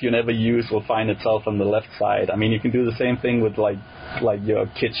the stuff you never use will find itself on the left side. I mean, you can do the same thing with like your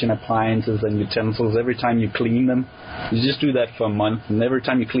kitchen appliances and utensils. Every time you clean them, you just do that for a month, and every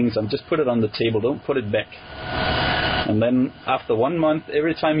time you clean some, just put it on the table. Don't put it back. And then after 1 month,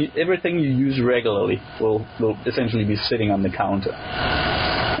 everything you use regularly will essentially be sitting on the counter.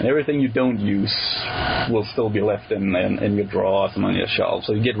 And everything you don't use will still be left in your drawers and on your shelves.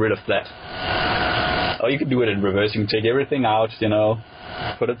 So you get rid of that. Or you can do it in reverse. You can take everything out,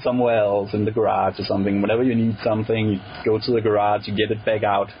 put it somewhere else in the garage or something. Whenever you need something, you go to the garage, you get it back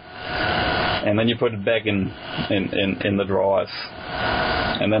out, and then you put it back in the drawers.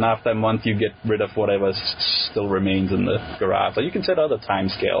 And then after a month, you get rid of whatever still remains in the garage. So you can set other time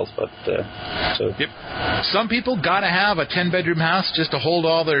scales, but Yep. some people got to have a 10-bedroom house just to hold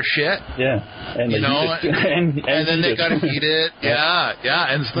all their shit. Yeah, and and then they got to heat it. Yeah,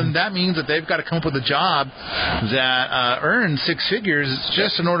 and so then that means that they've got to come up with a job that earns six figures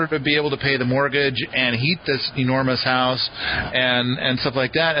just in order to be able to pay the mortgage and heat this enormous house and stuff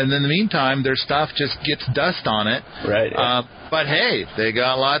like that. And in the meantime, their stuff just gets dust on it. Right. Yeah. But hey, they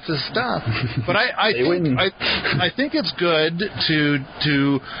got lots of stuff. But I think it's good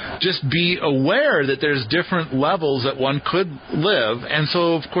to just be aware that there's different levels that one could live, and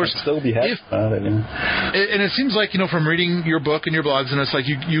so of course, I'd still be happy about it. Yeah. And it seems like from reading your book and your blogs, and it's like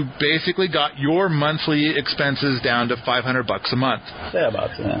you basically got your monthly expenses down to $500 a month. Yeah,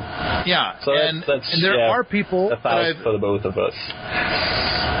 about that. Yeah. So and there are people for the both of us.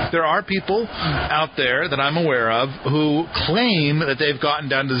 There are people out there that I'm aware of who claim that they've gotten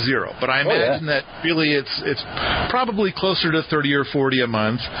down to zero, but I imagine that really it's probably closer to 30 or 40 a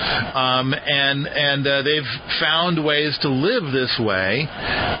month, and they've found ways to live this way,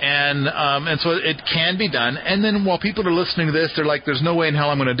 and so it can be done. And then while people are listening to this, they're like, "There's no way in hell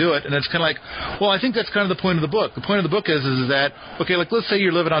I'm going to do it," and it's kind of like, well, I think that's kind of the point of the book. The point of the book is that okay, like let's say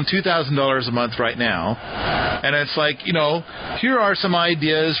you're living on $2,000 a month right now, and it's like here are some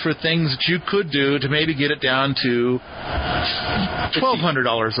ideas for things that you could do to maybe get it down to $1,200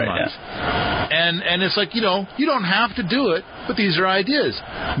 a month. And it's like, you don't have to do it, but these are ideas.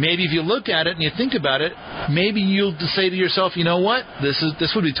 Maybe if you look at it and you think about it, maybe you'll say to yourself, you know what, this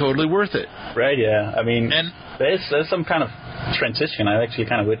would be totally worth it. Right, yeah. I mean, there's some kind of transition. I actually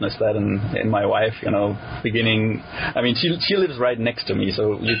kind of witnessed that in my wife, beginning. I mean, she lives right next to me,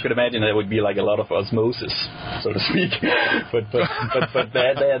 so you could imagine there would be like a lot of osmosis, so to speak. but there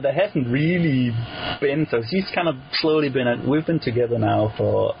hasn't really been. So she's kind of slowly been. We've been together now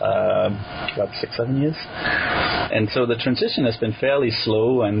for about 6-7 years, and so the transition has been fairly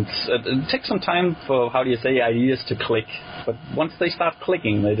slow, and it takes some time for ideas to click. But once they start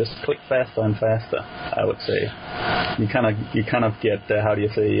clicking, they just click faster and faster. I would say you kind of get So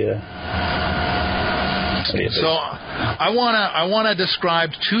I wanna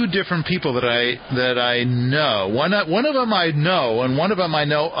describe two different people that I know. One of them I know, and one of them I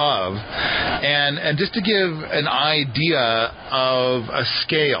know of, and just to give an idea of a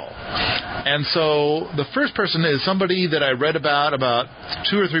scale. And so the first person is somebody that I read about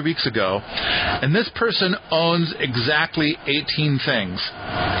 2 or 3 weeks ago, and this person owns exactly 18 things.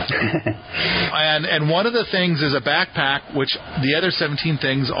 and one of the things is a backpack, which the other 17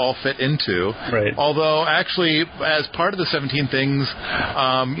 things all fit into. Right. Although actually, as part of the 17 things,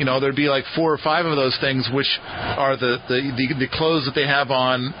 there'd be like 4 or 5 of those things which are the clothes that they have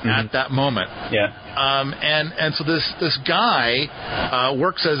on at that moment. Yeah. And so this guy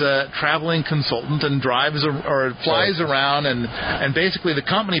works as a traveling consultant and drives or flies around, and basically the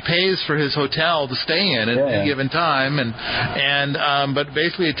company pays for his hotel to stay in at any given time, but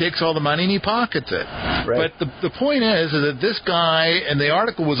basically he takes all the money and he pockets it. Right. But the point is that this guy, and the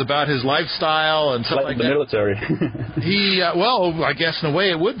article was about his lifestyle and stuff like the that. Military. I guess in a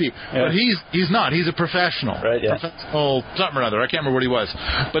way it would be, but he's not. He's a professional. Right. Yeah. Professional something or other. I can't remember what he was.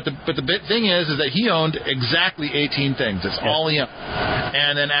 But the big thing is that he owned exactly 18 things. That's all he owned.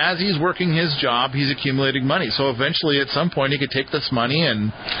 And then as he's working his job, he's accumulating money. So eventually, at some point, he could take this money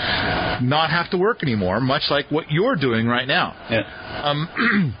and not have to work anymore, much like what you're doing right now. Yeah.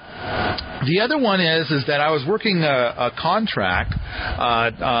 The other one is that I was working a contract,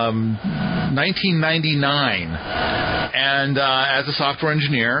 1999, and as a software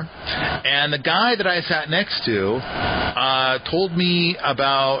engineer, and the guy that I sat next to told me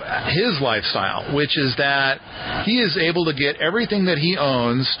about his lifestyle, which is that he is able to get everything that he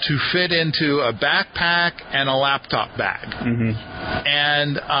owns to fit into a backpack and a laptop bag. Mm-hmm.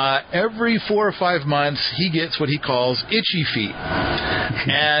 And every 4 or 5 months, he gets what he calls itchy feet.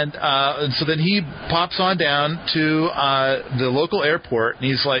 And so then he pops on down to the local airport, and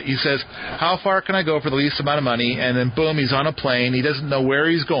he says, "How far can I go for the least amount of money?" And then boom, he's on a plane. He doesn't know where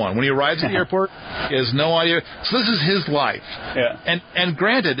he's going. When he arrives at the airport, he has no idea. So this is his life. Yeah. And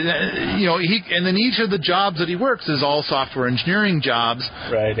granted, and then each of the jobs that he works is all software engineering jobs.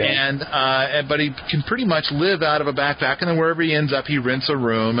 Right. Yeah. But he can pretty much live out of a backpack, and then wherever he ends up, he rents a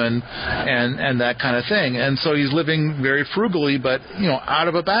room and that kind of thing. And so he's living very frugally, but out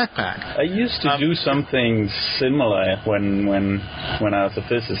of a backpack. I used to do something similar when I was a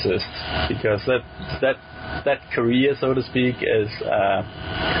physicist, because that career, so to speak, is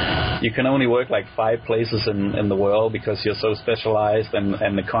you can only work like 5 places in the world because you're so specialized,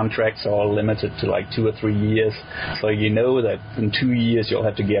 and the contracts are all limited to like 2 or 3 years. So you know that in 2 years you'll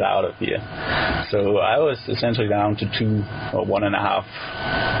have to get out of here. So I was essentially down to 2 or 1.5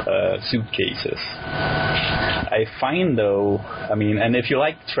 suitcases. I find though, I mean, and if you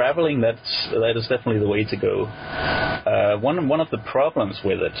like traveling, that is definitely the way to go. One of the problems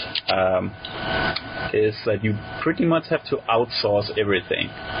with it is that you pretty much have to outsource everything.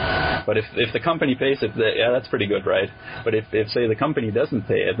 But if the company pays it, yeah, that's pretty good, right? But if say the company doesn't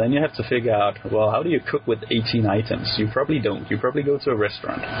pay it, then you have to figure out, well, how do you cook with 18 items? You probably don't. You probably go to a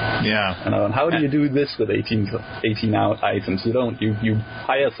restaurant. Yeah. You know, and how do you do this with 18 items? You don't. You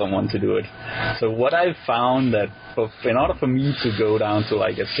hire someone to do it. So what I've found that in order for me to go down to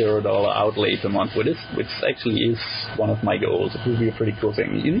like a $0 outlay per month, which actually is one of my goals, it will be a pretty cool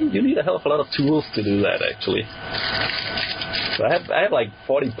thing. You need a hell of a lot of tools to do that, actually. So I have like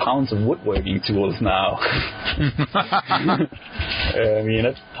 40 pounds of woodworking tools now. I mean,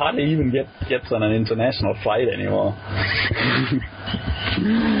 it hardly even gets on an international flight anymore.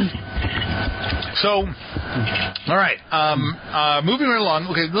 So, all right. Moving right along.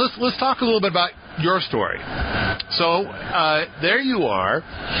 Okay, let's talk a little bit about your story. So, there you are,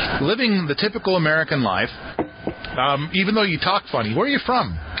 living the typical American life. Even though you talk funny, where are you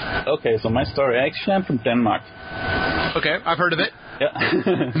from? Okay, so my story. Actually, I'm from Denmark. Okay, I've heard of it. Yeah.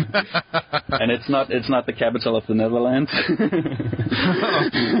 And it's not the capital of the Netherlands. I've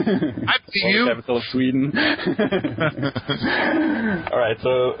seen you. The capital of Sweden. All right,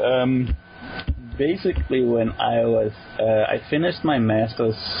 so basically when I finished my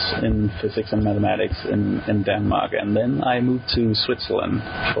master's in physics and mathematics in Denmark, and then I moved to Switzerland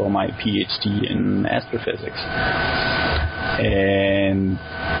for my PhD in astrophysics. And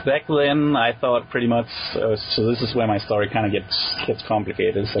back then, I thought pretty much. So this is where my story kind of gets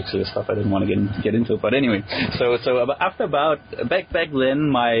complicated. It's actually stuff I didn't want to get into. But anyway, so after back then,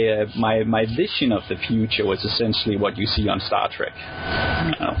 my vision of the future was essentially what you see on Star Trek.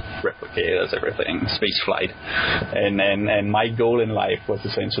 You know, replicators, everything, space flight, and my goal in life was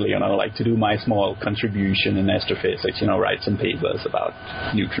essentially, you know, like to do my small contribution in astrophysics. You know, write some papers about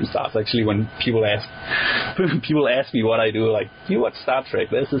neutron stars. Actually, when people ask me what I do, like, you watch Star Trek?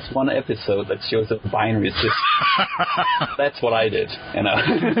 There's this one episode that shows a binary system. That's what I did, you know.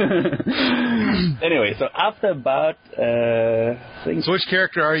 Anyway, so after about things. So which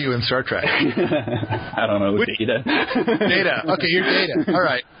character are you in Star Trek? I don't know. Data. Data. Okay, you're Data. All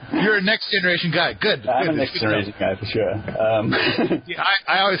right. You're a next generation guy. Good. I'm a next generation guy for sure. Yeah,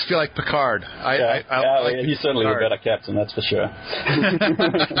 I always feel like Picard. He's certainly Picard. A better captain, that's for sure.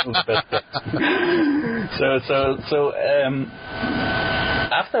 So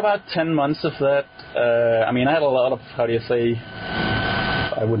after about 10 months of that, I mean, I had a lot of, I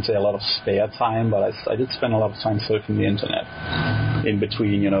wouldn't say a lot of spare time, but I did spend a lot of time surfing the internet in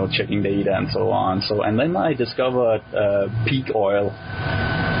between, you know, checking data and so on. And then I discovered peak oil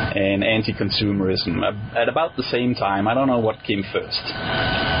and anti-consumerism at about the same time. I don't know what came first,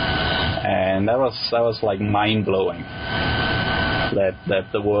 and that was like mind-blowing. That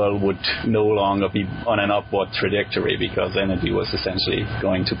the world would no longer be on an upward trajectory because energy was essentially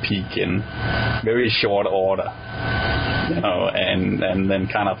going to peak in very short order, you know, and then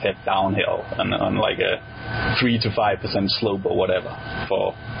kind of head downhill on like a 3 to 5% slope or whatever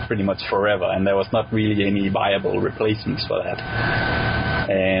for pretty much forever, and there was not really any viable replacements for that.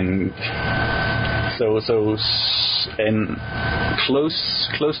 And and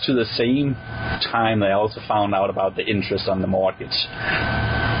close to the same time, I also found out about the interest on the mortgage.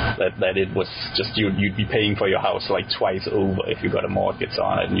 That it was just you'd be paying for your house like twice over if you got a mortgage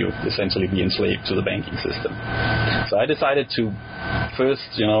on it, and you'd essentially be enslaved to the banking system. So I decided to first,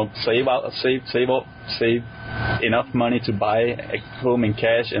 you know, save enough money to buy a home in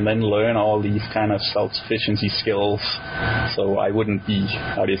cash, and then learn all these kind of self-sufficiency skills, so I wouldn't be,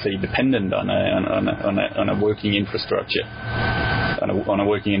 dependent on a working infrastructure, on a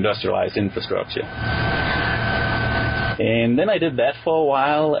working industrialized infrastructure. And then I did that for a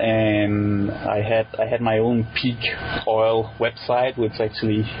while, and I had my own peak oil website, which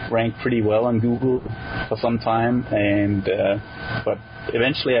actually ranked pretty well on Google for some time. And but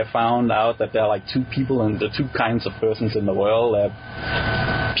eventually I found out that there are like two kinds of persons in the world. There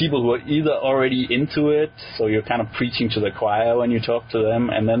are people who are either already into it, so you're kind of preaching to the choir when you talk to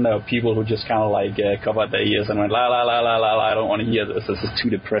them, and then there are people who just kind of like covered their ears and went la la la la la, I don't want to hear this. This is too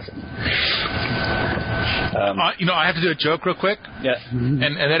depressing. I have to do a joke real quick. Yeah. And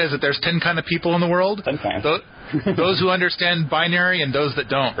that is that there's 10 kind of people in the world. 10 kinds. Those who understand binary and those that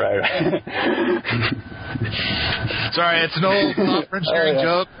don't. Right. Sorry, it's an old conference sharing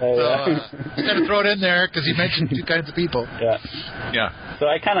joke. Just got to throw it in there because you mentioned two kinds of people. Yeah. So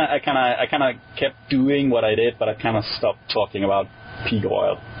I kind of kept doing what I did, but I kind of stopped talking about peak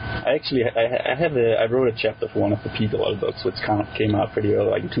oil. I wrote a chapter for one of the peak oil books, which came out pretty early,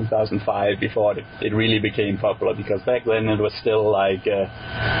 like in 2005, before it really became popular. Because back then it was still like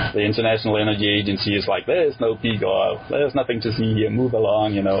the International Energy Agency is like, there's no peak oil, there's nothing to see here, move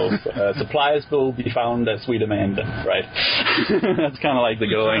along, supplies will be found as we demand them, right? That's kind of like the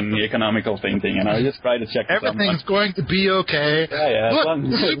going economical thinking, just try to check everything's going to be okay. Yeah.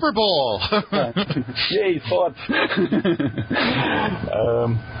 Look, Super Bowl. Yay, sports.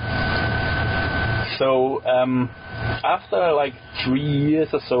 So after like 3 years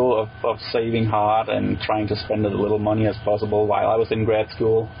or so of saving hard and trying to spend as little money as possible while I was in grad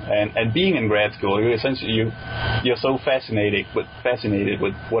school, and being in grad school, you're so fascinated with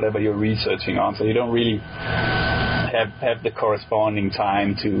whatever you're researching on, so you don't really have the corresponding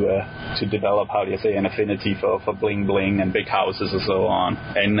time to develop, an affinity for bling bling and big houses and so on.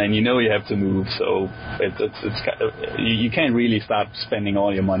 And then you have to move, so it's kind of, you can't really start spending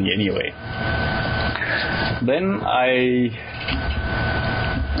all your money anyway. Then I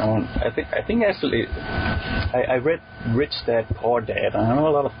think actually I read Rich Dad Poor Dad. I know a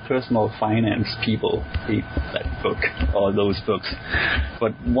lot of personal finance people read that book or those books.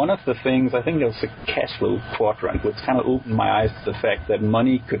 But one of the things, I think it was the cash flow quadrant, which kind of opened my eyes to the fact that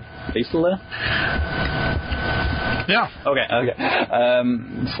money could... Are you still there? Yeah. Okay.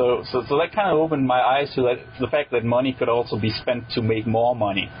 So that kind of opened my eyes to the fact that money could also be spent to make more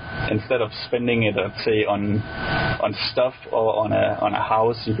money. Instead of spending it, let's say, on stuff or on a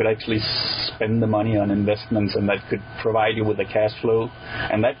house, you could actually spend the money on investments, and that could provide you with a cash flow,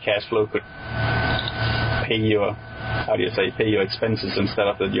 and that cash flow could pay your expenses instead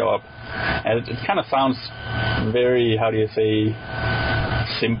of the job. And it kind of sounds very,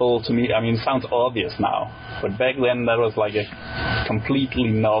 simple to me. I mean, it sounds obvious now, but back then that was like a completely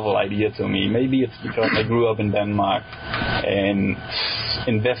novel idea to me. Maybe it's because I grew up in Denmark and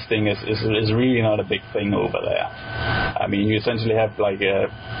investing is really not a big thing over there. I mean, you essentially have like a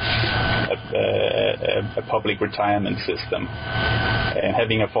public retirement system, and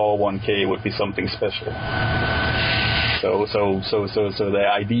having a 401k would be something special. So the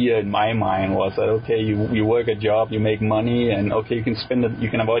idea in my mind was that, okay, you work a job, you make money, and okay, you can spend it, you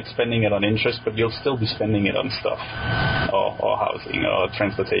can avoid spending it on interest, but you'll still be spending it on stuff, or housing, or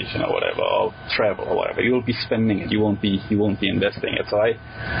transportation, or whatever, or travel, or whatever. You'll be spending it. You won't be investing it. So I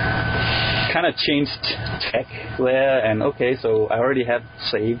kind of changed tack there, and okay, so I already had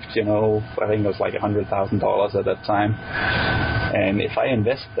saved, I think it was like $100,000 at that time. And if I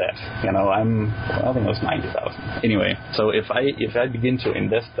invest that, I think it was 90,000. Anyway, so if I begin to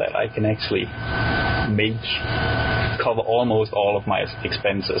invest that, I can actually cover almost all of my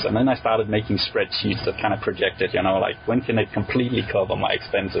expenses. And then I started making spreadsheets that kind of projected, like when can I completely cover my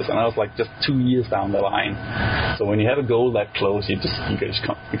expenses? And I was like just 2 years down the line. So when you have a goal that close, you can just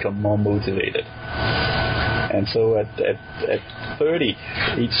become more motivated. And so at 30,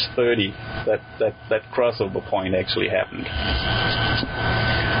 age 30, that crossover point actually happened.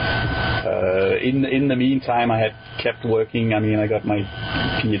 In the meantime, I had kept working. I mean, I got my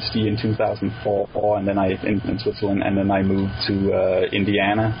PhD in 2004, and then in Switzerland, and then I moved to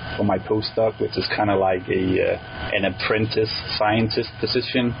Indiana for my postdoc, which is kind of like an apprentice scientist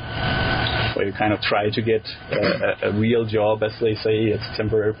position, where you kind of try to get a real job, as they say. It's a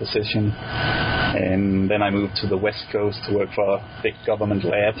temporary position. And then I moved to the West Coast to work for a big government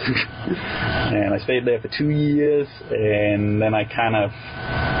lab. And I stayed there for 2 years, and then I kind of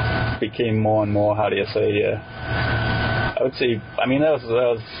became more and more, I would say, I mean, there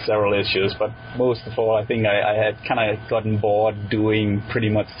was several issues, but most of all, I think I had kind of gotten bored doing pretty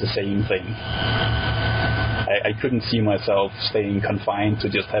much the same thing. I couldn't see myself staying confined to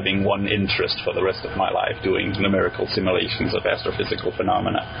just having one interest for the rest of my life, doing numerical simulations of astrophysical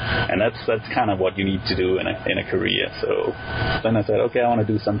phenomena. And that's kind of what you need to do in a career. So then I said, okay, I want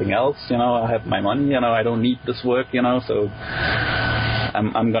to do something else. I have my money. I don't need this work. So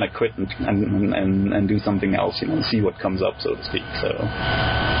I'm gonna quit and do something else. See what comes up, so to speak. So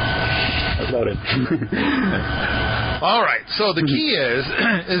that's about it. All right. So the key is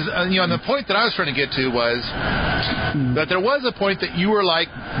and the point that I was trying to get to was that there was a point that you were like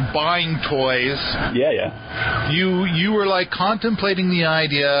buying toys. Yeah. You were like contemplating the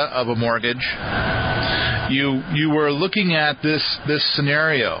idea of a mortgage. You were looking at this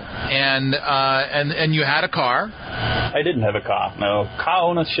scenario, and you had a car. I didn't have a car. No, car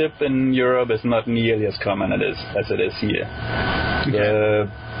ownership in Europe is not nearly as common as it is here. Okay.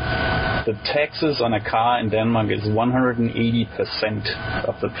 the taxes on a car in Denmark is 180%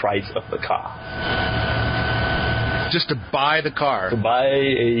 of the price of the car. Just to buy the car. To buy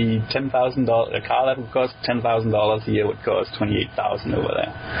a $10,000 a car that would cost $10,000 a year would cost $28,000 over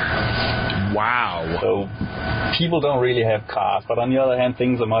there. Wow. So people don't really have cars, but on the other hand,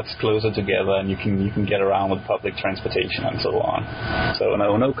 things are much closer together, and you can get around with public transportation and so on. So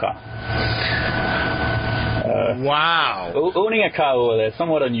no car. Wow. Owning a car over there is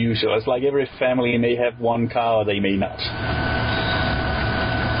somewhat unusual. It's like every family may have one car or they may not.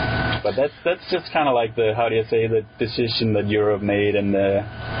 But that's just kind of like the decision that Europe made in the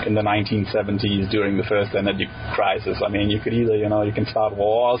 1970s during the first energy crisis. I mean, you could either you can start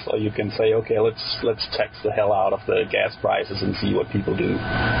wars, or you can say, okay, let's tax the hell out of the gas prices and see what people do.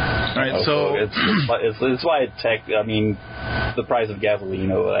 Right. So it's why the price of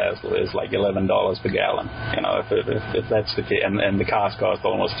gasoline over there is like $11 per gallon. If that's the case, and the cars cost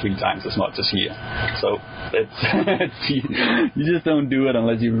almost 3 times as much as here. So it's you just don't do it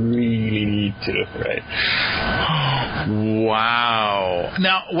unless you really need to, right? Wow.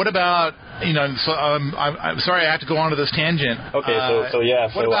 Now, what about So I'm sorry I have to go on to this tangent. Okay, so yeah.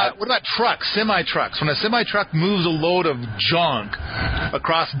 What about trucks, semi-trucks? When a semi-truck moves a load of junk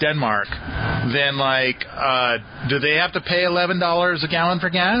across Denmark, then do they have to pay $11 a gallon for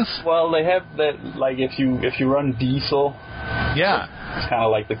gas? Well, they have that. Like if you run diesel, yeah, it's kind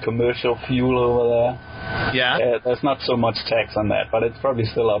of like the commercial fuel over there. Yeah. There's not so much tax on that, but it's probably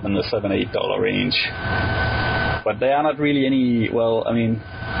still up in the $7-8 range. But they are not really any. Well, I mean,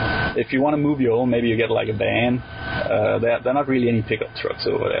 if you want to move your own, maybe you get like a van. They're not really any pickup trucks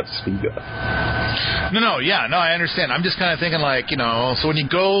over there to speak of. No, I understand. I'm just kind of thinking so when you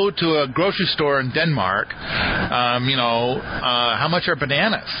go to a grocery store in Denmark, how much are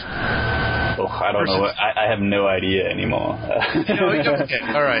bananas? Oh, I don't know. I have no idea anymore. Okay,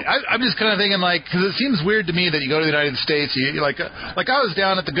 all right. I'm just kind of thinking because it seems weird to me that you go to the United States, you like I was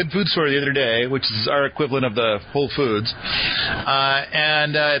down at the Good Food Store the other day, which is our equivalent of the Whole Foods,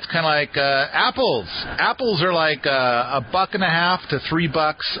 and it's kind of like apples. Apples are like $1.50 to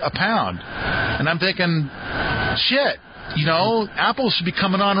 $3 a pound, and I'm thinking, shit. Apples should be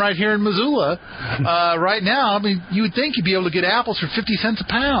coming on right here in Missoula right now. I mean, you would think you'd be able to get apples for 50 cents a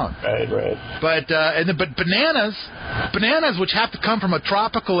pound. Right. But bananas, which have to come from a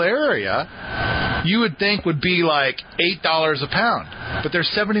tropical area, you would think would be like $8 a pound. But they're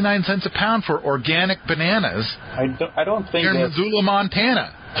 79 cents a pound for organic bananas. I don't think here in Missoula,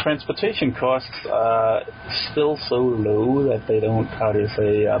 Montana. Transportation costs are still so low that they don't,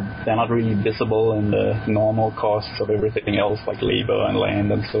 they're not really visible in the normal costs of everything else, like labor and land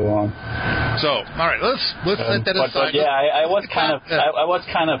and so on. So, all right, let's set that aside. But yeah, I was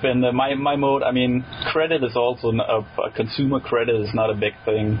kind of in my mode. I mean, credit is also consumer credit is not a big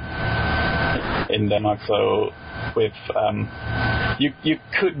thing in Denmark, so with you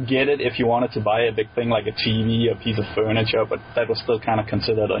could get it if you wanted to buy a big thing like a TV, a piece of furniture, but that was still kind of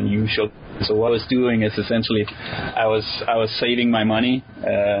considered unusual. So what I was doing is essentially I was saving my money,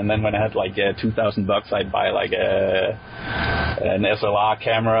 and then when I had like $2,000, I'd buy like an SLR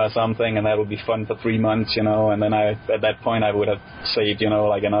camera or something, and that would be fun for 3 months, and then at that point I would have saved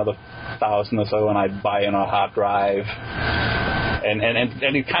like another 1,000 or so, and I'd buy a hard drive. And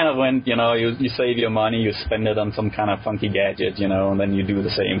it kind of went, you save your money, you spend it on some kind of funky gadget, and then you do the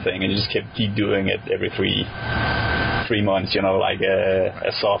same thing, and you just keep doing it every 3 months, like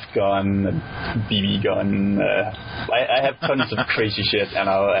a soft gun, a BB gun. I have tons of crazy shit,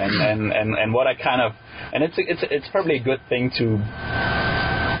 and what I kind of, and it's probably a good thing to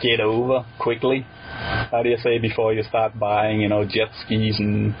get over quickly. How do you say, before you start buying, jet skis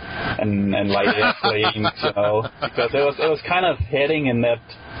and light airplanes, because it was kind of heading in that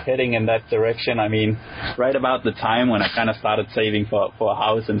direction. I mean, right about the time when I kind of started saving for a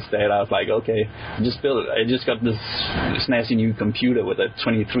house instead, I was like, okay, I just got this snazzy new computer with a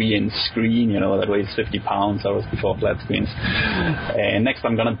 23-inch screen, that weighs 50 pounds. That was before flat screens. And next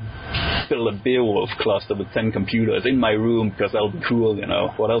I'm gonna build a Beowulf cluster with 10 computers in my room, because that'll be cool.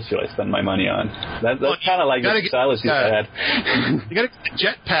 What else should I spend my money on? That's kind of like the strategy I had. You got a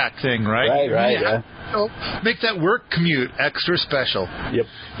jetpack thing, right? Right, yeah. Make that work commute extra special. Yep.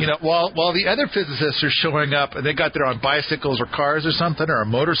 While the other physicists are showing up and they got there on bicycles or cars or something, or a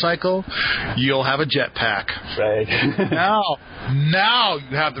motorcycle, you'll have a jetpack. Right. Now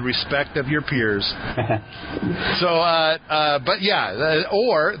you have the respect of your peers. So, but yeah,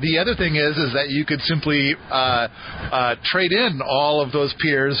 or the other thing is that you could simply trade in all of those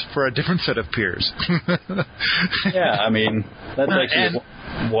peers for a different set of peers. Yeah, I mean, that's actually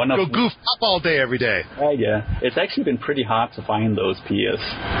one of go goof up all day every day. Yeah, it's actually been pretty hard to find those peers.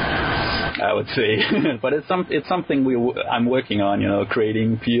 I would say. But it's something I'm working on,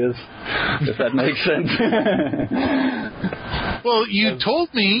 creating peers, if that makes sense. Well, you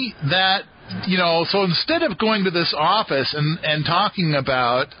told me that, so instead of going to this office and talking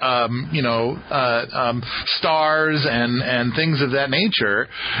about, stars and things of that nature,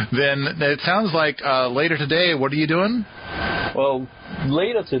 then it sounds like later today, what are you doing? Well,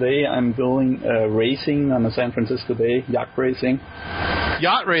 later today, I'm going racing on the San Francisco Bay, yacht racing.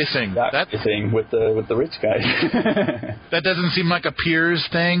 Yacht racing. Racing with the rich guys. That doesn't seem like a peers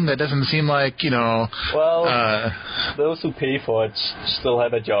thing. That doesn't seem like, Well, those who pay for it still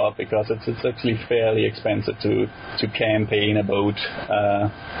have a job because it's actually fairly expensive to campaign a boat.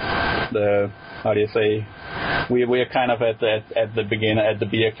 How do you say? We're kind of at the beginner, at the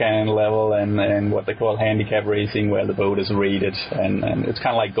beer can level, and what they call handicap racing, where the boat is rated, and it's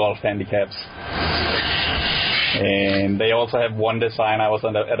kind of like golf handicaps. And they also have one design. I was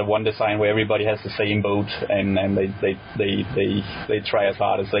at a one design where everybody has the same boat, and they try as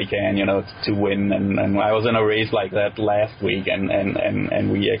hard as they can, to win. And I was in a race like that last week, and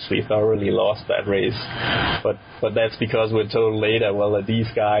we actually thoroughly lost that race. But that's because we're told later, well, that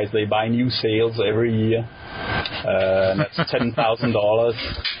these guys, they buy new sails every year. And that's $10,000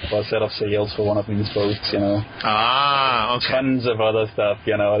 for a set of sails for one of these boats, Ah, okay. Tons of other stuff,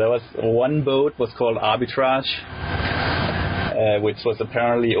 There was one boat was called Arbitrage, which was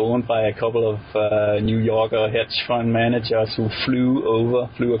apparently owned by a couple of New Yorker hedge fund managers who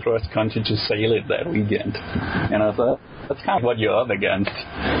flew across the country to sail it that weekend. So that's kind of what you're up against.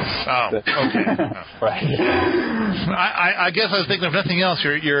 Oh, okay. Right. I guess I was thinking of nothing else.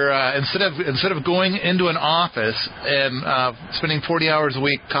 You're instead of going into an office and spending 40 hours a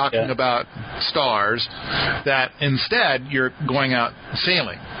week talking about stars, that instead you're going out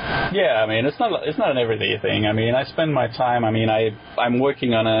sailing. Yeah, I mean, it's not an everyday thing. I mean, I spend my time. I mean, I'm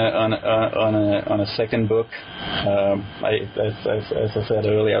working on a second book. As I said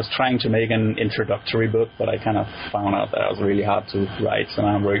earlier, I was trying to make an introductory book, but I kind of found out that it was really hard to write. So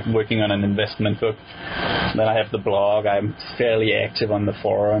now I'm working on an investment book. Then I have the blog. I'm fairly active on the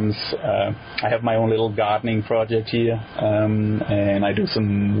forums. I have my own little gardening project here, and I do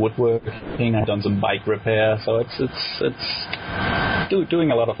some woodworking. I've done some bike repair. So it's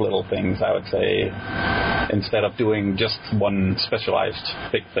doing a lot of little things, I would say, instead of doing just one specialized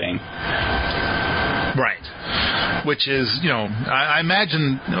big thing. Right. Which is, I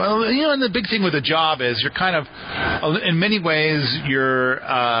imagine, and the big thing with a job is you're kind of, in many ways, you're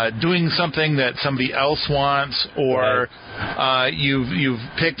doing something that somebody else wants, or you've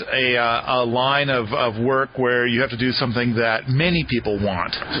picked a line of work where you have to do something that many people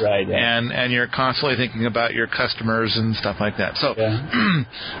want. Right. Yeah. And you're constantly thinking about your customers and stuff like that. So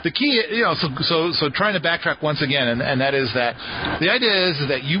the key, so trying to backtrack once again, and that is that the idea is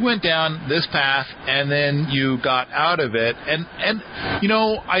that you went down this path and then you got out of it, and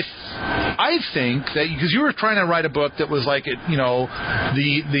I think that because you were trying to write a book that was like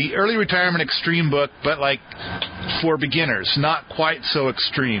the early retirement extreme book, but like for beginners, not quite so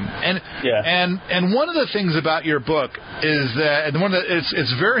extreme. And one of the things about your book is that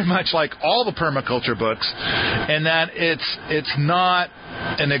it's very much like all the permaculture books, and that it's not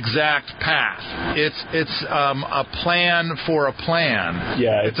an exact path. It's a plan for a plan.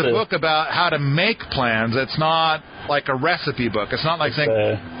 Yeah, it's a book about how to make plans. It's not like a recipe book. It's not like saying,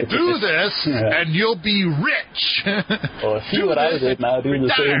 do this and you'll be rich. Or see what I did, now do the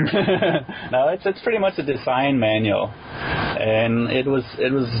same. No, it's pretty much a design manual, and it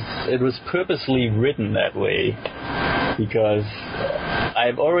was purposely written that way because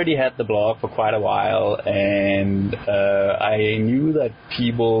I've already had the blog for quite a while, and I knew that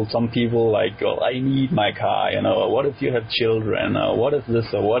some people like, oh, I need my car, or what if you have children, or what if this,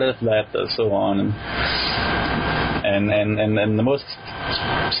 or what if that, or so on. And the most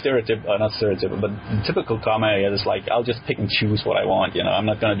but the typical comment is like, I'll just pick and choose what I want, I'm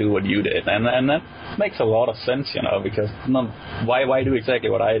not going to do what you did. And that makes a lot of sense, because why do exactly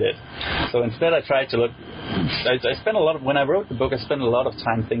what I did? So instead I tried to look, I spent a lot of, when I wrote the book, I spent a lot of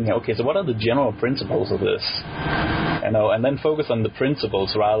time thinking, okay, so what are the general principles of this? And then focus on the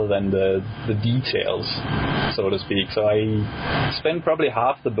principles rather than the details, so to speak. So I spent probably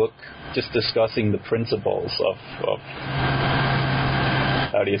half the book just discussing the principles of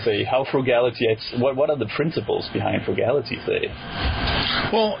how do you say, how frugality, what are the principles behind frugality, say?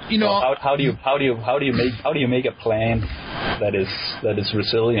 Well, how do you make a plan that is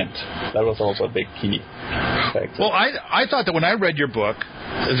resilient? That was also a big key factor. Well, I thought that when I read your book,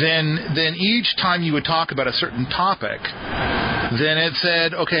 then each time you would talk about a certain topic, then it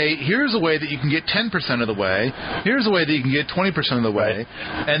said, okay, here's a way that you can get 10% of the way. Here's a way that you can get 20% of the way.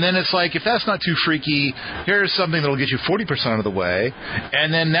 Right. And then it's like, if that's not too freaky, here's something that'll get you 40% of the way.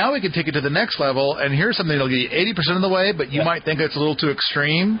 And then now we can take it to the next level, and here's something that'll get you 80% of the way, but you might think it's a little too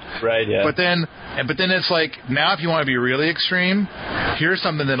extreme. Right, yeah. But then it's like, now if you want to be really extreme, here's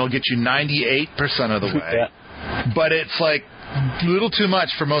something that'll get you 98% of the way. Yeah. But it's like a little too much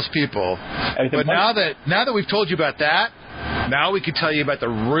for most people. But now that we've told you about that, now we could tell you about the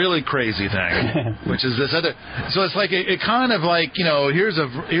really crazy thing, which is this other. So it's like it kind of like, here's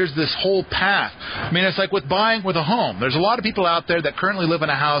this whole path. I mean, it's like with buying with a home. There's a lot of people out there that currently live in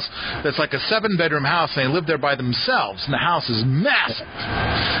a house that's like a 7-bedroom house, and they live there by themselves, and the house is massive,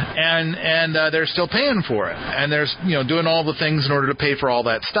 and they're still paying for it, and they're doing all the things in order to pay for all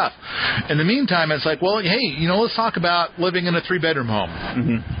that stuff. In the meantime, it's like, well, hey, let's talk about living in a 3-bedroom home.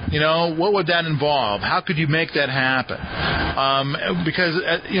 Mm-hmm. What would that involve? How could you make that happen? Because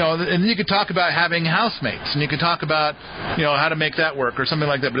and you could talk about having housemates, and you could talk about how to make that work or something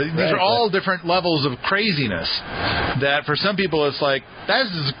like that. But these are all different levels of craziness. That for some people it's like, that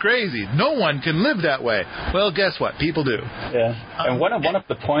is crazy. No one can live that way. Well, guess what? People do. Yeah. And one of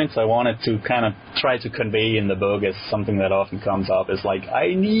the points I wanted to kind of try to convey in the book is something that often comes up is like,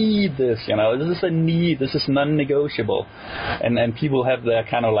 I need this. This is a need. This is non-negotiable. And people have their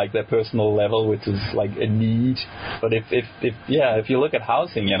kind of like their personal level, which is like a need. But if you look at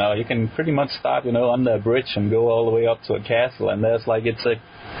housing, you can pretty much start, under a bridge and go all the way up to a castle, and there's like it's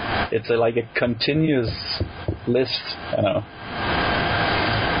like a continuous list,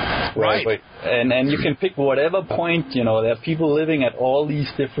 Right. And you can pick whatever point, there are people living at all these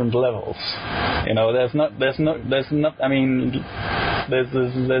different levels. There's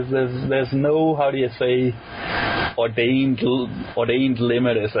no, how do you say, ordained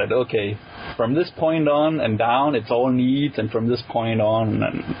limit. Is that okay? From this point on and down, it's all needs, and from this point on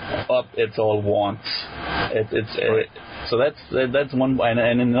and up, it's all wants. So that's one,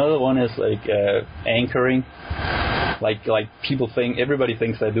 and another one is like anchoring. Like people think, everybody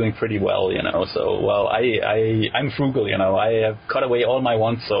thinks they're doing pretty well, So I'm frugal, I have cut away all my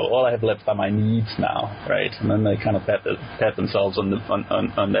wants, so all I have left are my needs now, right? And then they kind of pat themselves on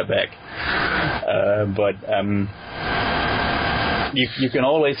their back. You can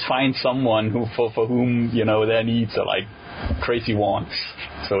always find someone for whom their needs are like crazy wants,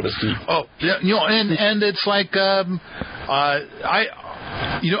 so to speak. Oh, yeah, and it's like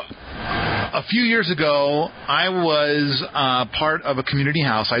a few years ago, I was part of a community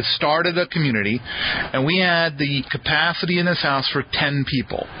house. I started a community, and we had the capacity in this house for 10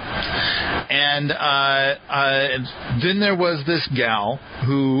 people. And then there was this gal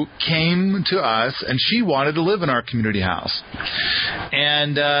who came to us, and she wanted to live in our community house.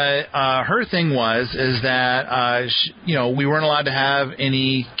 And her thing is that we weren't allowed to have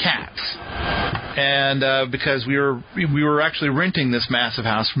any cats. And because we were actually renting this massive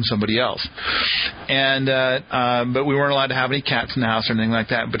house from somebody else, and but we weren't allowed to have any cats in the house or anything like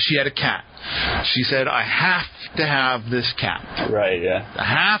that. But she had a cat. She said, I have to have this cat. Right, yeah. I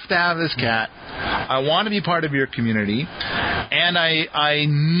have to have this cat. I want to be part of your community, and I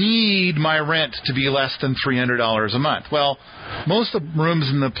need my rent to be less than $300 a month. Well, most of the rooms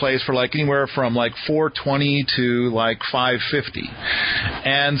in the place were like anywhere from like $420 to like $550.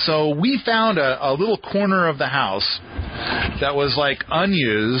 And so we found a little corner of the house that was like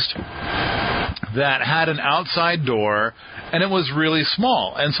unused, that had an outside door, and it was really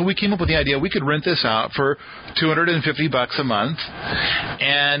small. And so we came up with the idea we could rent this out for $250 a month,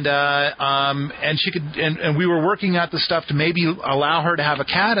 and she could, and we were working out the stuff to maybe allow her to have a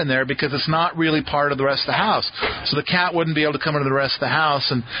cat in there, because it's not really part of the rest of the house. So the cat wouldn't be able to come into the rest of the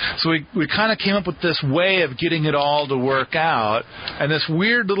house. And so we kind of came up with this way of getting it all to work out, and this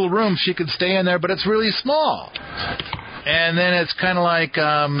weird little room she could stay in there, but it's really small. And then it's kind of like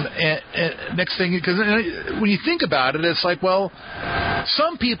next thing, because when you think about it, it's like, well,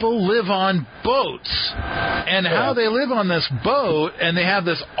 some people live on boats, and how they live on this boat, and they have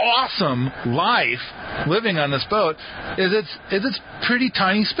this awesome life living on this boat, is it's pretty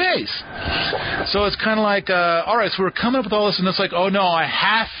tiny space. So it's kind of like, all right, so we're coming up with all this, and it's like, oh no, I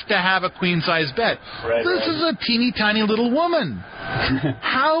have to have a queen size bed. This is a teeny tiny little woman.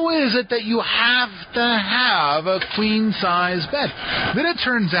 How is it that you have to have a queen size bed? Then it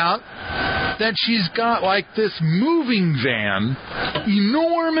turns out that she's got like this moving van,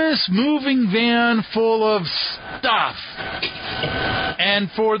 enormous moving van full of stuff. And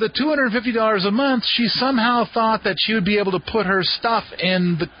for the $250 a month, she somehow thought that she would be able to put her stuff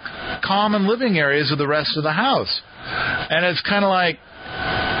in the common living areas of the rest of the house. And it's kind of like,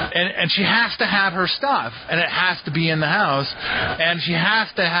 and she has to have her stuff, and it has to be in the house, and she has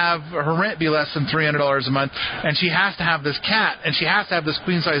to have her rent be less than $300 a month, and she has to have this cat, and she has to have this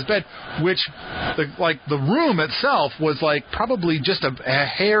queen-size bed, which the room itself was like probably just a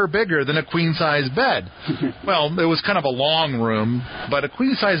hair bigger than a queen-size bed. Well, it was kind of a long room, but a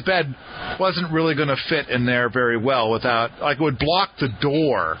queen-size bed wasn't really going to fit in there very well without, like, it would block the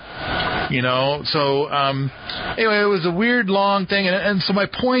door, you know. So anyway, it was a weird long thing, and so my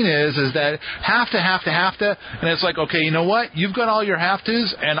point is that have to, and it's like, okay, you know what? You've got all your have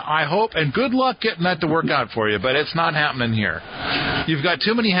tos, and I hope, and good luck getting that to work out for you, but it's not happening here. You've got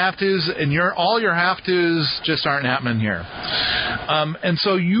too many have tos, and all your have tos just aren't happening here. And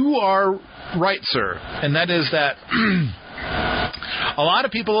so you are right, sir, and that is that a lot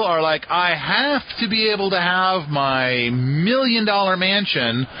of people are like, I have to be able to have my $1 million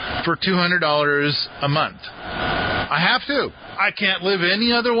mansion for $200 a month. I have to. I can't live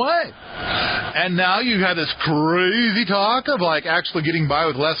any other way. And now you have this crazy talk of like actually getting by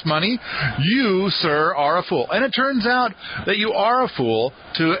with less money. You, sir, are a fool. And it turns out that you are a fool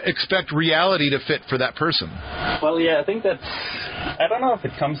to expect reality to fit for that person. Well, yeah, I think I don't know if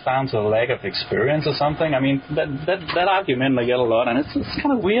it comes down to a lack of experience or something. I mean, that argument I get a lot, and it's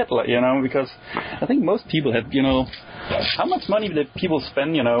kind of weird, like, you know, because I think most people have, you know, how much money did people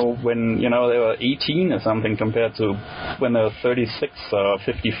spend, you know, when, you know, they were 18 or something compared to when they were 36 or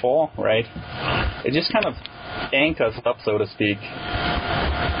 54, right? It just kind of anchors up, so to speak.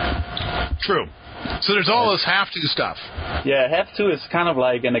 True. So there's all this have to stuff. Yeah, have to is kind of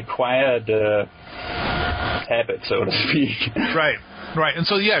like an acquired habit, so to speak. Right. And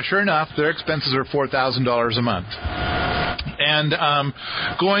so, yeah, sure enough, their expenses are $4,000 a month. And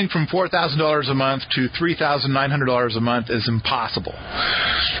going from $4,000 a month to $3,900 a month is impossible.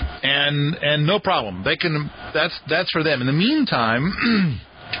 And no problem. They can. That's for them. In the meantime,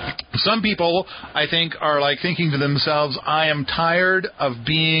 some people, I think, are like thinking to themselves, I am tired of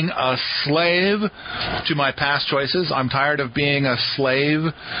being a slave to my past choices. I'm tired of being a slave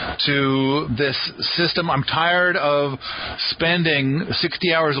to this system. I'm tired of spending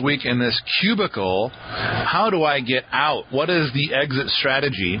 60 hours a week in this cubicle. How do I get out? What is the exit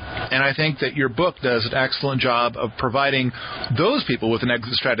strategy? And I think that your book does an excellent job of providing those people with an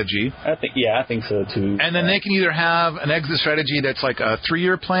exit strategy. I think so too. And then they can either have an exit strategy that's like a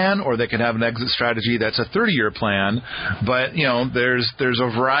 3-year plan, or they can have an exit strategy that's a 30-year plan. But, you know, there's a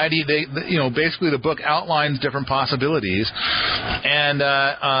variety. Basically the book outlines different possibilities, and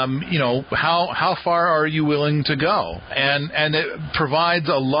you know, how far are you willing to go? And it provides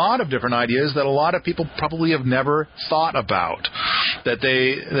a lot of different ideas that a lot of people probably have never thought about, that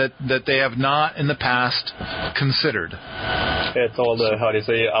they have not in the past considered. It's all the, how do you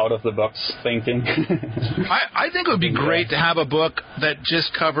say, out of the box thinking. I think it would be great to have a book that just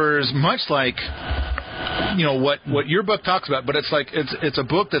covers, much like, you know, what your book talks about, but it's like it's a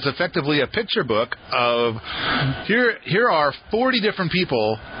book that's effectively a picture book of here are 40 different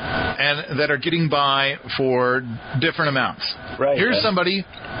people and that are getting by for different amounts. Right.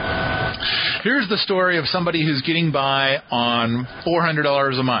 Here's the story of somebody who's getting by on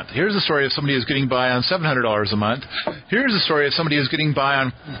 $400 a month. Here's the story of somebody who's getting by on $700 a month. Here's the story of somebody who's getting by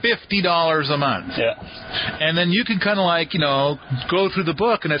on $50 a month. Yeah. And then you can kind of like, you know, go through the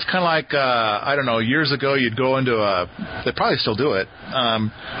book, and it's kind of like, I don't know, years ago you'd go into they probably still do it,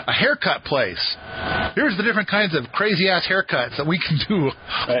 a haircut place. Here's the different kinds of crazy-ass haircuts that we can do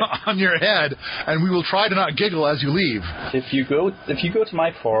on your head, and we will try to not giggle as you leave. If you go to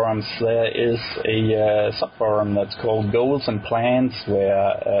my forums, there is a sub-forum that's called Goals and Plans,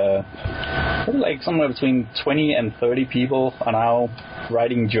 where like somewhere between 20 and 30 people are now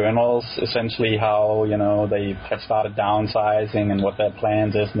writing journals, essentially how, you know, they have started downsizing and what their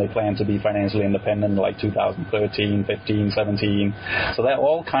plans is, and they plan to be financially independent like 2013, 15, 17. So there are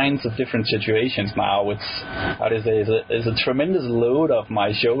all kinds of different situations now. It's, how to say, is a tremendous load off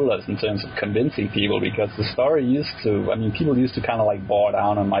my shoulders in terms of convincing people, because the story people used to kind of like bore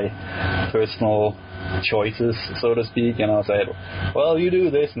down on my personal choices, so to speak, you know, said, well, you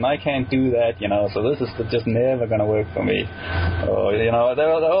do this and I can't do that, you know, so this is just never going to work for me. Or, you know, there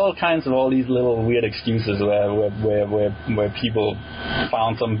are all kinds of all these little weird excuses where people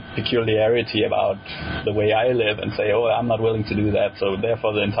found some peculiarity about the way I live and say, oh, I'm not willing to do that, so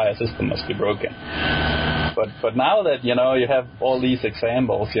therefore the entire system must be broken. But now that, you know, you have all these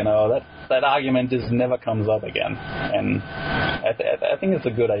examples, you know, that argument just never comes up again. And I think it's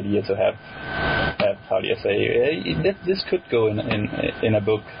a good idea to have how do you say, this could go in a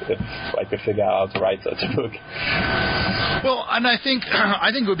book if I could figure out how to write such a book. Well, and I think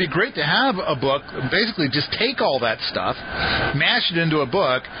it would be great to have a book. Basically, just take all that stuff, mash it into a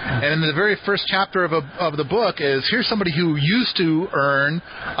book, and in the very first chapter of the book is here's somebody who used to earn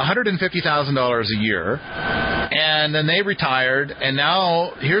 $150,000 a year, and then they retired, and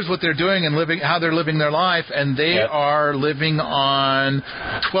now here's what they're doing and how they're living their life, and they are living on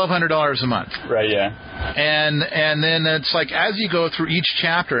 $1,200 a month. Right. Yeah. And then it's like as you go through each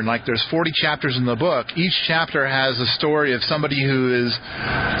chapter, and like there's 40 chapters in the book, each chapter has a story of somebody who is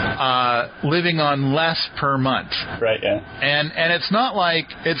living on less per month. Right. Yeah. And it's not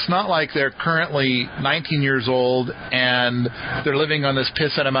like they're currently 19 years old and they're living on this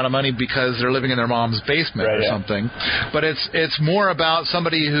piss amount of money because they're living in their mom's basement or something. But it's more about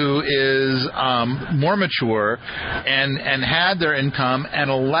somebody who is more mature and had their income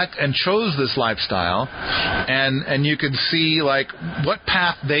and chose this lifestyle, and you could see like what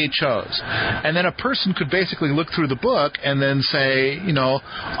path they chose, and then a person could basically look through the book and then say, you know,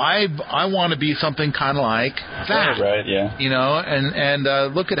 I want to be something kind of like that, right? Yeah. You know,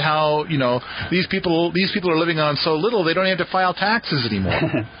 and look at how, you know, these people are living on so little they don't have to file taxes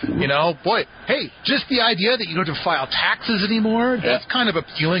anymore. You know, boy, hey, just the idea that you don't have to file taxes anymore, that's kind of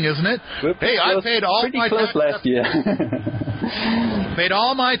appealing, isn't it? Hey, I paid all my tax last year. Paid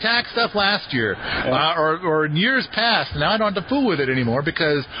all my tax stuff last year, or in years past. Now I don't have to fool with it anymore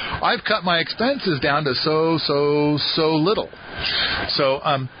because I've cut my expenses down to so little. So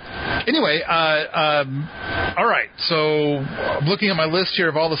anyway, all right. So I'm looking at my list here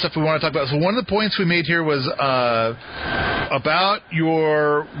of all the stuff we want to talk about. So one of the points we made here was about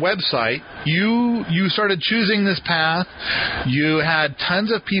your website. You started choosing this path. You had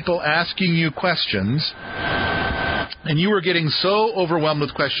tons of people asking you questions. And you were getting so overwhelmed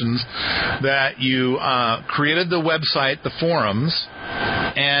with questions that you created the website, the forums,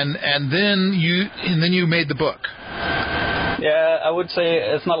 and then you made the book. Yeah, I would say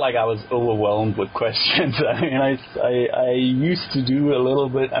it's not like I was overwhelmed with questions. I mean, I used to do a little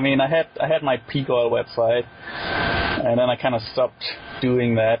bit. I mean, I had my peak oil website, and then I kind of stopped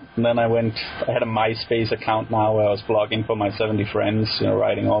doing that. And then I had a MySpace account now where I was blogging for my 70 friends, you know,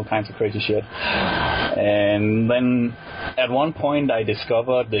 writing all kinds of crazy shit. And then at one point I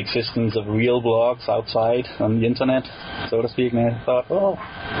discovered the existence of real blogs outside on the internet, so to speak, and I thought, oh,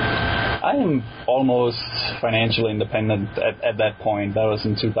 I am almost financially independent at that point. That was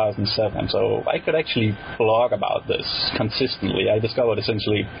in 2007. So I could actually blog about this consistently. I discovered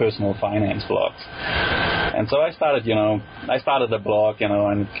essentially personal finance blogs. And so I started a blog, you know,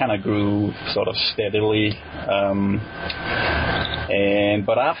 and kind of grew sort of steadily.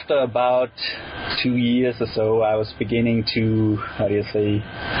 But after about 2 years or so, I was beginning to,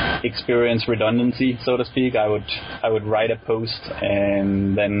 experience redundancy, so to speak. I would write a post,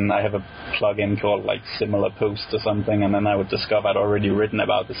 and then I have a plugin called like Similar Post or something, and then I would discover I'd already written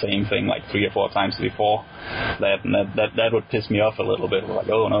about the same thing like 3 or 4 times before. That would piss me off a little bit. Like,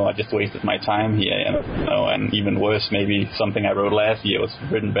 oh no, I just wasted my time here, you know. And even worse, maybe something I wrote last year was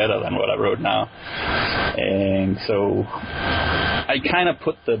written better than what I wrote now. And so I kind of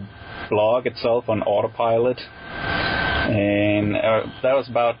put the blog itself on autopilot, and that was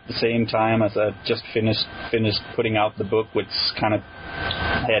about the same time as I just finished putting out the book, which kind of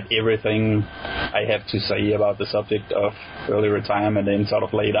had everything I have to say about the subject of early retirement and sort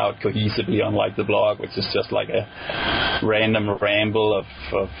of laid out cohesively, unlike the blog, which is just like a random ramble of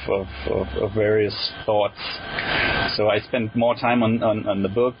various thoughts. So I spent more time on the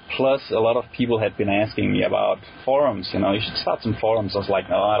book, plus a lot of people had been asking me about forums. You know, you should start some forums. I was like,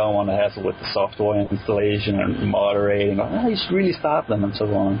 no, I don't want to hassle with the software installation and moderating. Oh, you should really start them and so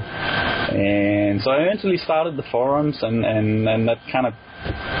on. And so I eventually started the forums, and that kind of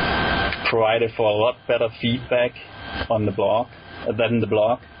provided for a lot better feedback on the blog than the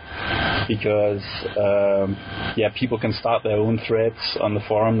blog, because people can start their own threads on the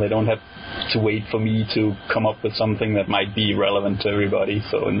forum. They don't have to wait for me to come up with something that might be relevant to everybody.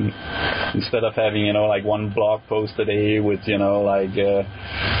 So instead of having, you know, like one blog post a day with, you know, like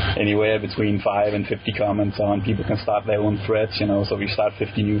anywhere between 5 and 50 comments on, people can start their own threads, you know. So we start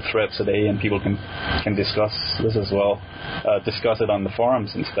 50 new threads a day, and people can discuss this as well, discuss it on the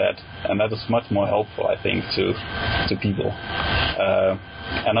forums instead, and that is much more helpful, I think, to people.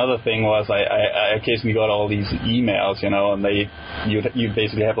 Another thing was I occasionally got all these emails, you know, and you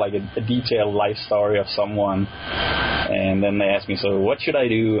basically have like a detailed life story of someone, and then they ask me, so what should I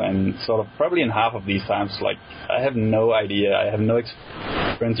do? And sort of probably in half of these times, like, I have no idea. I have no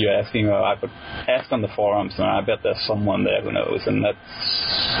friends you're asking, or I could ask on the forums, and I bet there's someone there who knows, and that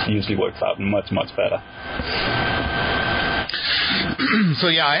usually works out much, much better. So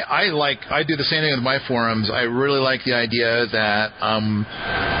yeah, I do the same thing with my forums. I really like the idea that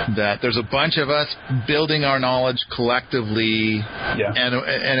there's a bunch of us building our knowledge collectively,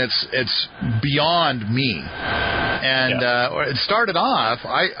 and it's beyond me. And it started off.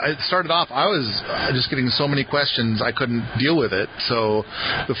 I was just getting so many questions I couldn't deal with it. So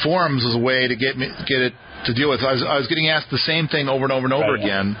the forums was a way to get it to deal with. I was getting asked the same thing over and over and over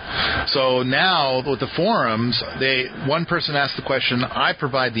again. So now with the forums, one person asks the question, I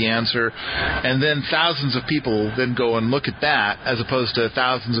provide the answer, and then thousands of people then go and look at that, as opposed to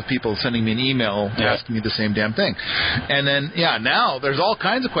thousands of people sending me an email asking me the same damn thing. And then now there's all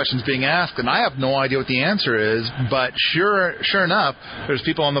kinds of questions being asked, and I have no idea what the answer is. But sure enough, there's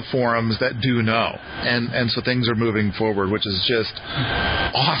people on the forums that do know, and so things are moving forward, which is just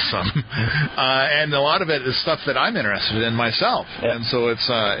awesome. And a lot of it is stuff that I'm interested in myself, and so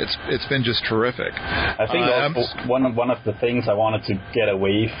it's been just terrific. I think one of the things I wanted to get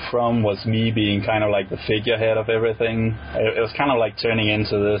away from was me being kind of like the figurehead of everything. It was kind of like turning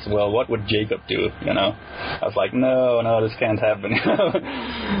into this, well, what would Jacob do? You know, I was like, no, this can't happen.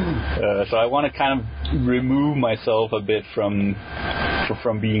 So I want to kind of remove myself a bit from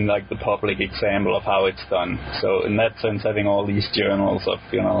being like the public example of how it's done. So in that sense, having all these journals of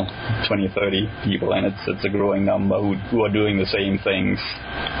 20, 30 people, and it's a growing number who are doing the same things,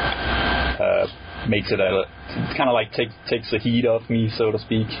 makes it kind of like takes the heat off me, so to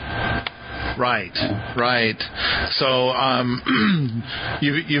speak. Right. So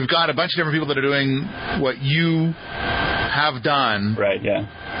you've got a bunch of different people that are doing what you have done. Right. Yeah.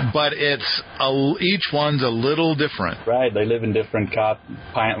 But it's each one's a little different. Right. They live in different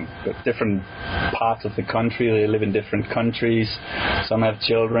different parts of the country. They live in different countries. Some have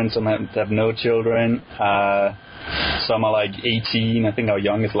children. Some have no children. Some are like 18. I think our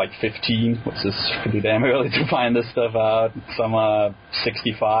youngest is like 15, which is pretty damn early to find this stuff out. Some are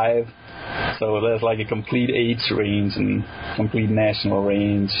 65. So there's like a complete age range and complete national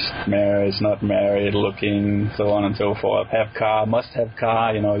range. Married, not married, looking, so on and so forth. Have car, must have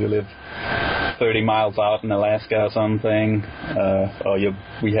car. You live 30 miles out in Alaska or something.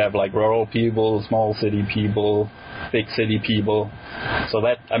 We have like rural people, small city people, big city people. So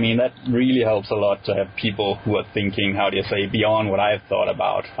that really helps a lot to have people who are thinking, beyond what I've thought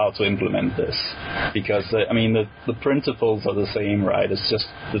about how to implement this. Because, the principles are the same, right?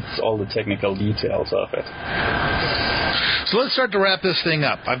 It's all the technical details of it. So let's start to wrap this thing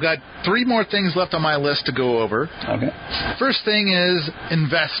up. I've got 3 more things left on my list to go over. Okay. First thing is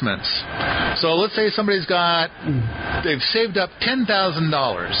investments. So let's say they've saved up $10,000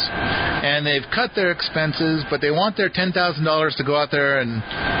 and they've cut their expenses, but they want their $10,000 to go out there and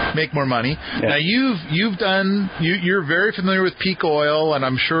make more money. Yeah. Now you're very familiar with peak oil, and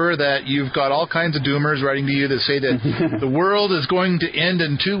I'm sure that you've got all kinds of doomers writing to you that say that the world is going to end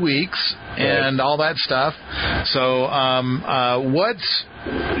in 2 weeks and all that stuff. So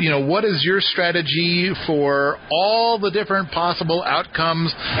what is your strategy for all the different possible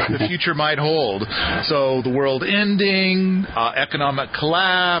outcomes the future might hold? So the world ending, economic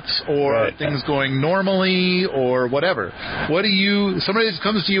collapse, or things going normally, or whatever. Somebody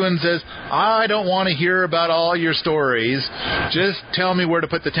comes to you and says, I don't want to hear about all your stories. Just tell me where to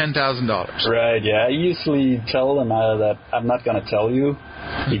put the $10,000. Right, yeah. I usually tell them that I'm not going to tell you,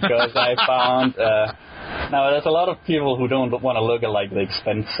 because I found... Now, there's a lot of people who don't want to look at like the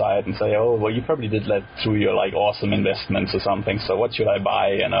expense side and say, oh, well, you probably did that through your like awesome investments or something, so what should I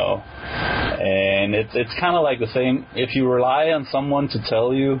buy, And it's kind of like the same. If you rely on someone to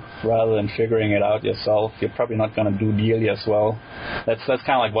tell you rather than figuring it out yourself, you're probably not going to do nearly as well. That's kind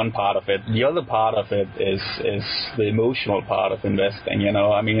of like one part of it. The other part of it is the emotional part of investing,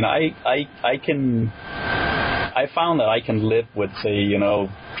 I found that I can live with, say,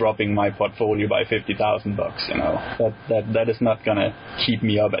 dropping my portfolio by $50,000. That is not gonna keep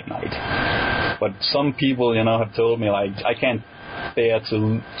me up at night. But some people, have told me like I can't bear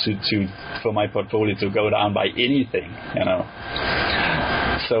for my portfolio to go down by anything.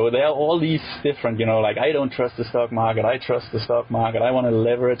 So there are all these different, like I don't trust the stock market, I trust the stock market, I want to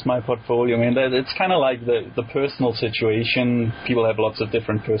leverage my portfolio. It's kind of like the personal situation. People have lots of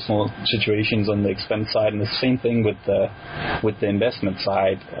different personal situations on the expense side, and the same thing with the investment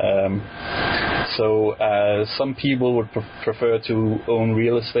side. So some people would prefer to own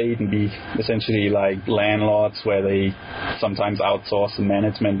real estate and be essentially like landlords, where they sometimes outsource the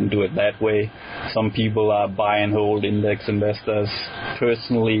management and do it that way. Some people are buy and hold index investors.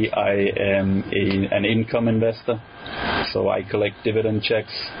 Personally, personally, I am an income investor, so I collect dividend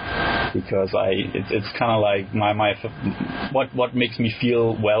checks because it's kind of like what makes me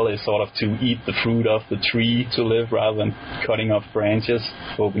feel well is sort of to eat the fruit of the tree to live rather than cutting off branches,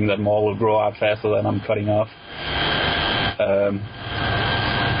 hoping that more will grow out faster than I'm cutting off.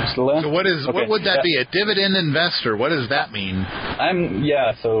 So what would that be? A dividend investor? What does that mean?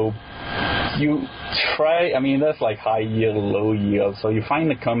 So you try, that's like high yield, low yield. So you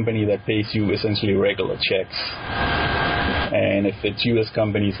find a company that pays you essentially regular checks. And if it's U.S.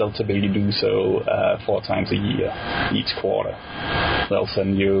 companies, they'll typically do so 4 times a year, each quarter. They'll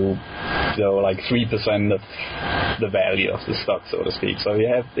send you like 3% of the value of the stock, so to speak. So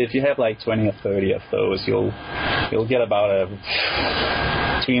if you have like 20 or 30 of those, you'll get about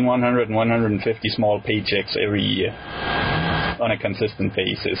between 100 and 150 small paychecks every year on a consistent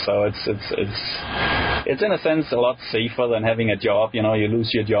basis. So it's in a sense a lot safer than having a job. You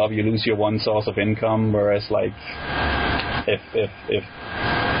lose your job, you lose your one source of income, whereas like if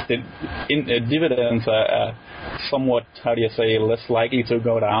dividends are somewhat, less likely to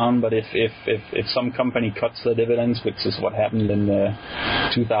go down, but if some company cuts the dividends, which is what happened in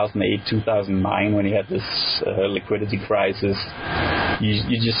 2008, 2009 when you had this liquidity crisis,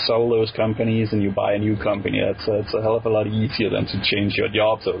 you just sell those companies and you buy a new company. It's a hell of a lot easier than to change your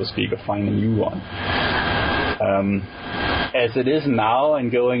job, so to speak, or find a new one. As it is now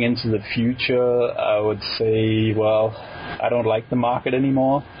and going into the future, I would say, well, I don't like the market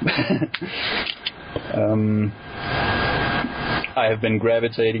anymore. I have been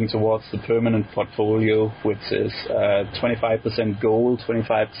gravitating towards the permanent portfolio, which is 25% gold,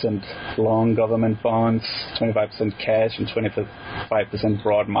 25% long government bonds, 25% cash, and 25%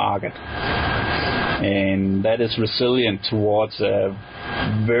 broad market. And that is resilient towards a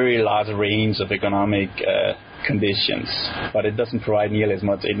very large range of economic conditions, but it doesn't provide nearly as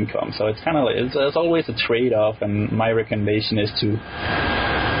much income. So it's kind of it's always a trade-off, and my recommendation is to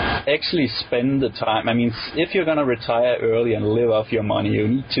actually spend the time. If you're going to retire early and live off your money, you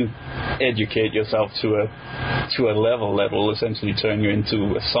need to educate yourself to a level that will essentially turn you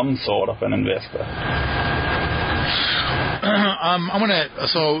into some sort of an investor.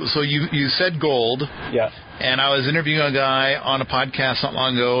 So you said gold. Yeah. And I was interviewing a guy on a podcast not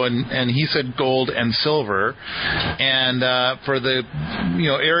long ago, and he said gold and silver. And for the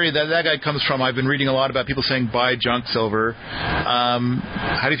area that guy comes from, I've been reading a lot about people saying buy junk silver. How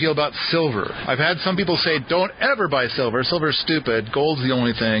do you feel about silver? I've had some people say don't ever buy silver. Silver's stupid. Gold's the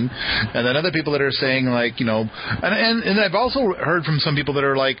only thing. And then other people that are saying like and I've also heard from some people that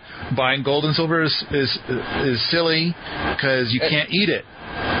are like buying gold and silver is silly because you can't eat it.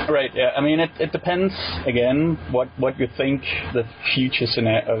 Right. Yeah. It depends again what you think the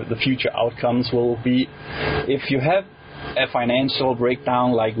future outcomes will be. If you have a financial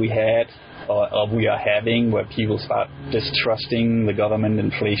breakdown like we had or we are having, where people start distrusting the government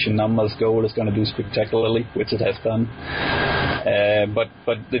inflation numbers, gold is going to do spectacularly, which it has done.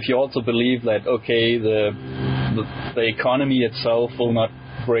 But if you also believe that the economy itself will not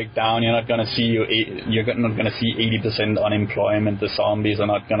break down, you're not going to see 80% unemployment. The zombies are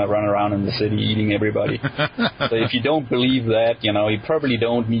not going to run around in the city eating everybody. So if you don't believe that, you probably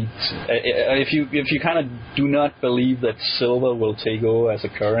don't need. If you kind of do not believe that silver will take over as a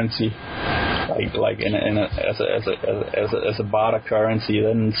currency, like as a barter currency,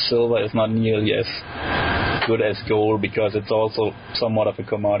 then silver is not nearly as good as gold because it's also somewhat of a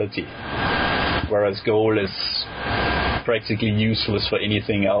commodity, whereas gold is practically useless for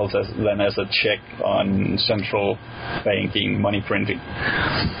anything else than as a check on central banking, money printing.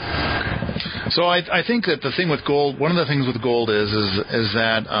 So I think that the thing with gold, one of the things with gold is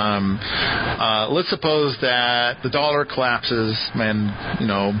that let's suppose that the dollar collapses, and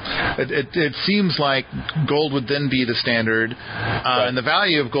it seems like gold would then be the standard, right. And the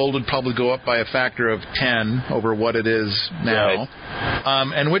value of gold would probably go up by a factor of 10 over what it is now.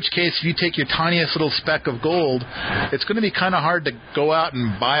 Right. In which case, if you take your tiniest little speck of gold, it's going to be kind of hard to go out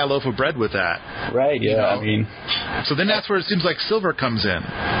and buy a loaf of bread with that. Right. Yeah. So then that's where it seems like silver comes in.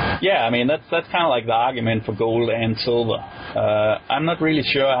 Yeah. That's kind of like the argument for gold and silver. I'm not really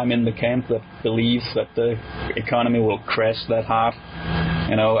sure I'm in the camp that believes that the economy will crash that hard.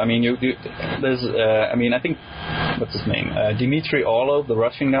 There's I think, what's his name? Dmitry Orlov, the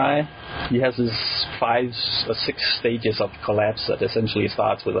Russian guy. He has his 5 or 6 stages of collapse that essentially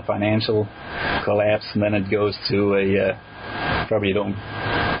starts with a financial collapse, and then it goes to a probably don't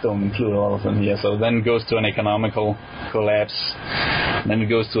include all of them here. So then it goes to an economical collapse, and then it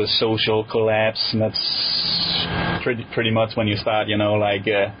goes to a social collapse, and that's pretty much when you start,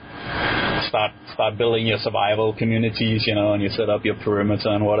 start building your survival communities, and you set up your perimeter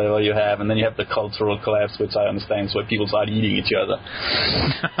and whatever you have, and then you have the cultural collapse, which I understand is where people start eating each other,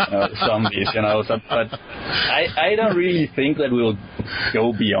 zombies, but I don't really think that we'll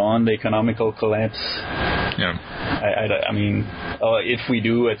go beyond economical collapse. Yeah. I mean, if we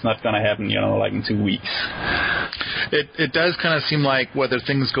do, it's not going to happen, like in 2 weeks. It does kind of seem like whether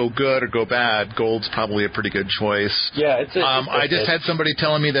things go good or go bad, gold's probably a pretty good choice. Yeah, I just had somebody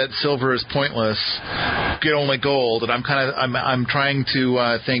telling me that silver is pointless, get only gold, and I'm trying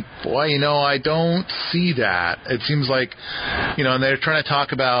to think, boy, I don't see that. It seems like, and they're trying to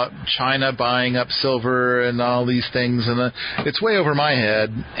talk about China buying up silver and all these things, and it's way over my head.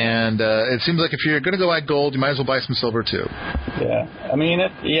 And it seems like if you're going to go buy gold, you might as well buy some silver too. Yeah, I mean,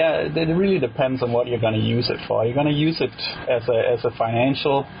 it really depends on what you're going to use it for. You're going to use it as a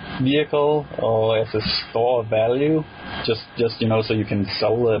financial vehicle or as a store of value, just so you can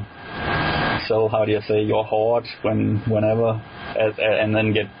sell how do you say, your hoard whenever, and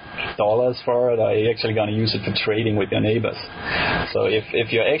then get dollars for it. Or are you actually going to use it for trading with your neighbors? So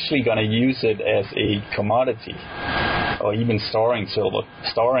if you're actually going to use it as a commodity, or even storing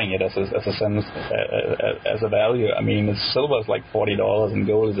it as a value. I mean, silver is like $40 and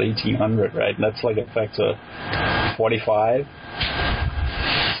gold is $1,800, right? And that's like a factor 45.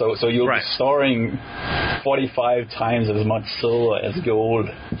 So you'll be storing 45 times as much silver as gold,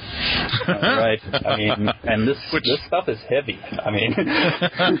 right? I mean, and this stuff is heavy. I mean,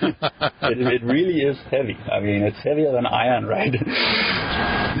 it really is heavy. I mean, it's heavier than iron, right?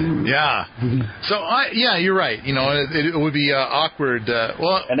 Yeah. So you're right. It would be awkward.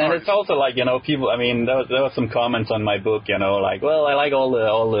 And then it's also like people. I mean, there was some comments on my book. Like, well, I like all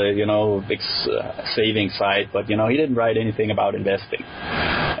the big saving site, but he didn't write anything about investing.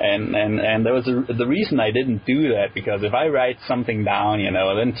 And there was the reason I didn't do that, because if I write something down,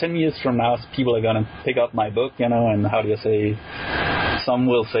 then 10 years from now, people are gonna pick up my book, and how do you say? Some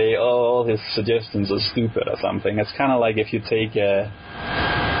will say, oh, his suggestions are stupid or something. It's kind of like if you take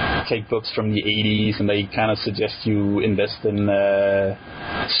books from the 80s and they kind of suggest you invest in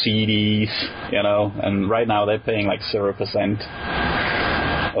CDs, and right now they're paying like 0%.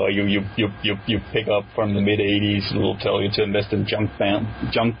 Or you pick up from the mid 80s, it'll tell you to invest in junk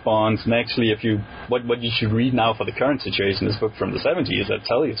bonds. And actually, what you should read now for the current situation is a book from the 70s that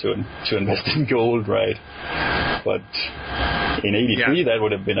tell you to invest in gold, right? But in 83 that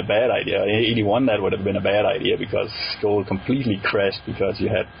would have been a bad idea. In 81 that would have been a bad idea, because gold completely crashed because you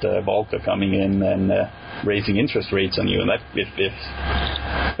had Volcker coming in and raising interest rates on you. And that if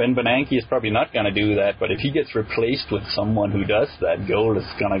Ben Bernanke is probably not going to do that, but if he gets replaced with someone who does that, gold is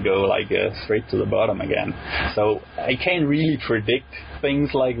going to go like straight to the bottom again. So I can't really predict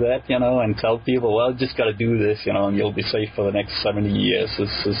things like that, and tell people, well, just got to do this, and you'll be safe for the next 70 years.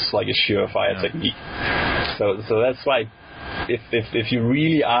 It's like a surefire technique. So that's why if you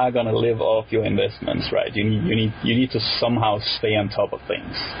really are going to live off your investments, right, you need to somehow stay on top of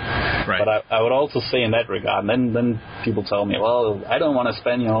things. Right. But I would also say in that regard, and then people tell me, well, I don't want to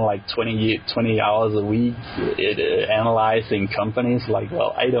spend like 20 hours a week analyzing companies. Like,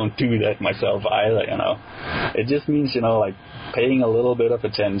 well, I don't do that myself either. It just means like paying a little bit of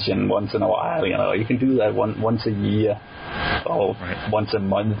attention once in a while. You can do that once a year. Once a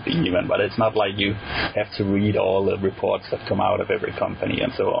month even, but it's not like you have to read all the reports that come out of every company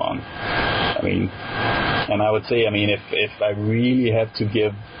and so on. I mean, and I would say, if I really have to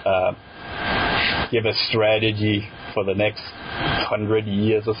give a strategy for the next 100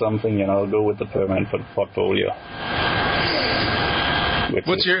 years or something, I'll go with the permanent portfolio.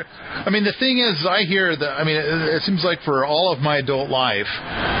 The thing is, I hear that, it seems like for all of my adult life,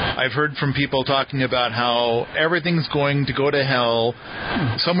 I've heard from people talking about how everything's going to go to hell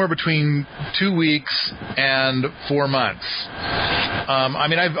somewhere between 2 weeks and 4 months.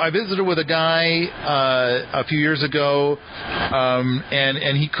 I visited with a guy a few years ago,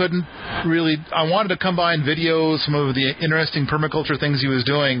 and he couldn't really, I wanted to come by and video some of the interesting permaculture things he was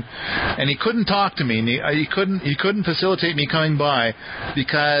doing, and he couldn't talk to me. He couldn't facilitate me coming by,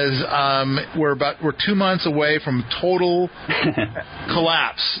 because we're 2 months away from total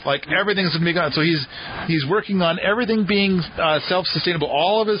collapse. Like, everything's going to be gone. So he's working on everything being self-sustainable,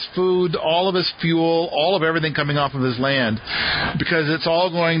 all of his food, all of his fuel, all of everything coming off of his land, because it's all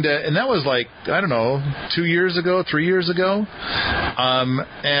going to. And that was like, I don't know, 2 years ago, 3 years ago,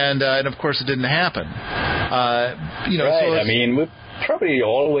 and of course it didn't happen. Right. So we're probably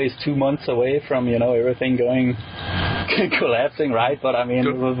always 2 months away from everything going collapsing, right? But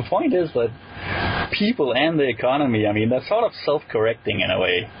the point is that people and the economy, they're sort of self-correcting in a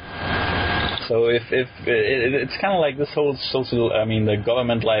way. So if it's kind of like this whole social, I mean, the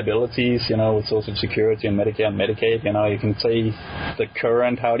government liabilities, you know, with Social Security and Medicare and Medicaid, you know, you can say the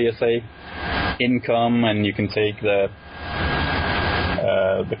current, how do you say, income, and you can take the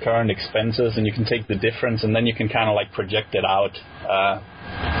current expenses, and you can take the difference, and then you can kind of like project it out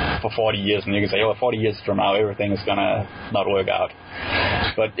for 40 years, and you can say, 40 years from now everything is gonna not work out.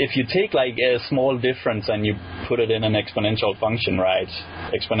 But if you take like a small difference and you put it in an exponential function, right,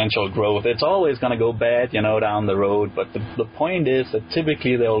 exponential growth, it's always going to go bad, you know, down the road. But the point is that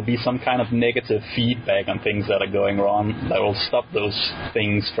typically there will be some kind of negative feedback on things that are going wrong that will stop those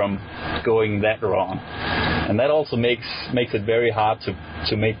things from going that wrong. And that also makes it very hard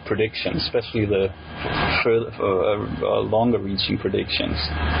to make predictions, especially the longer reaching predictions.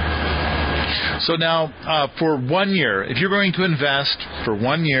 So now, for 1 year, if you're going to invest for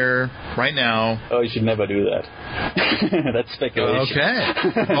 1 year right now... Oh, you should never do that. That's speculation.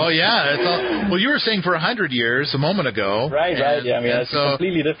 Okay. Oh, yeah. It's all, well, you were saying for 100 years a moment ago. Right. Yeah, I mean, it's so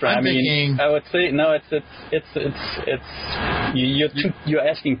completely different. I would say, no, you're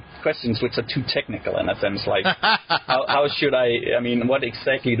asking questions which are too technical in a sense. Like, how should I mean, what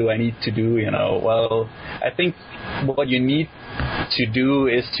exactly do I need to do, you know? Well, I think what you need to do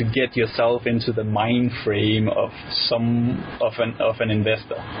is to get yourself into the mind frame of an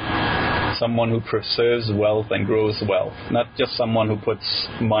investor, someone who preserves wealth and grows wealth, not just someone who puts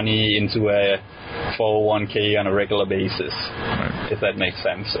money into a 401k on a regular basis, right. If that makes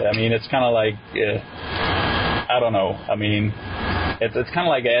sense. I mean, it's kind of like I don't know. I mean, it's kind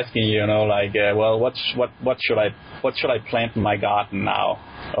of like asking, you know, like, well, what should I plant in my garden now?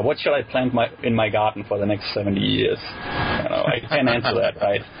 Or what should I plant in my garden for the next 70 years? You know, I can't answer that,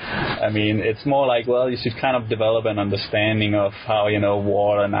 right? I mean, it's more like, well, you should kind of develop an understanding of how, you know,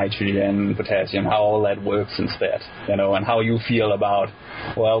 water, nitrogen, potassium, how all that works instead, you know, and how you feel about,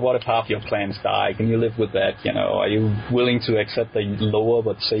 well, what if half your plants die? Can you live with that? You know, are you willing to accept a lower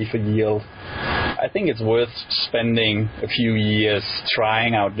but safer yield? I think it's worth spending a few years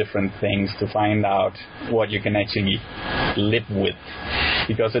trying out different things to find out what you can actually live with.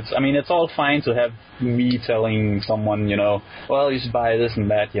 Because it's all fine to have me telling someone, you know, well, you should buy this and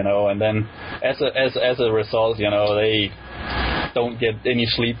that, you know, and then as a result, you know, they don't get any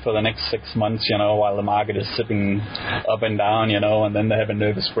sleep for the next 6 months, you know, while the market is sipping up and down, you know, and then they have a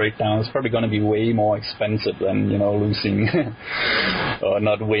nervous breakdown. It's probably going to be way more expensive than, you know, losing or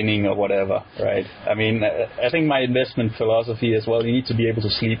not winning or whatever, right? I mean, I think my investment philosophy is, well, you need to be able to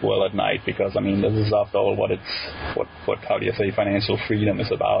sleep well at night because, I mean, this is after all what how do you say, financial freedom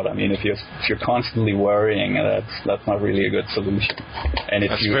is about. I mean, if you're constantly worrying, that's not really a good solution. And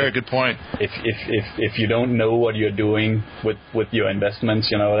that's a very good point. If you don't know what you're doing with your investments,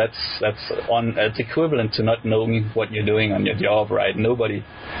 you know, it's equivalent to not knowing what you're doing on your job, right? Nobody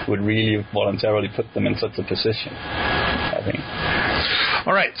would really voluntarily put them in such a position, I think.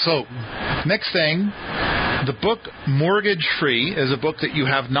 All right, so next thing, the book Mortgage Free is a book that you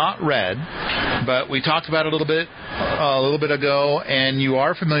have not read, but we talked about it a little bit ago, and you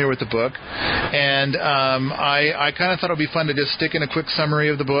are familiar with the book. And I kind of thought it would be fun to just stick in a quick summary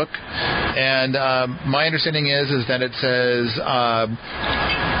of the book. And my understanding is that it says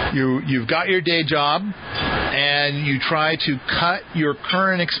you've got your day job, and you try to cut your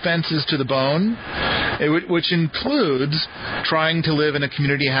current expenses to the bone, which includes trying to live in a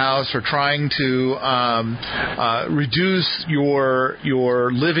community house or trying to reduce your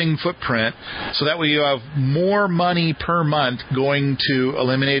living footprint so that way you have more money per month going to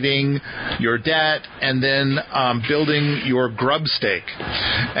eliminating your debt and then building your grub stake.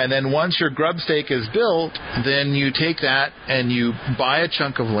 And then once your grub stake is built, then you take that and you buy a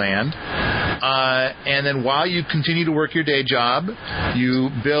chunk of land. And then while you continue to work your day job, you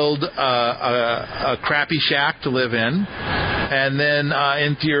build a crappy shack to live in. And then,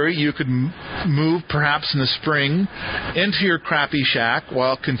 in theory, you could move perhaps in the spring into your crappy shack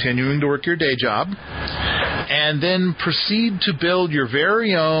while continuing to work your day job. And then proceed to build your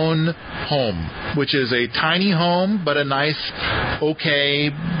very own home, which is a tiny home, but a nice,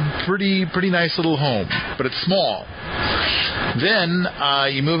 pretty nice little home. But it's small. Then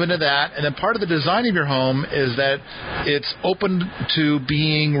you move into that, and then part of the design of your home is that it's open to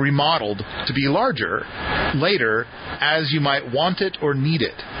being remodeled to be larger later as you might want it or need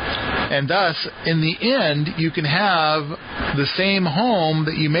it. And thus, in the end, you can have the same home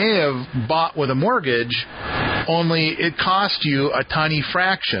that you may have bought with a mortgage, only it cost you a tiny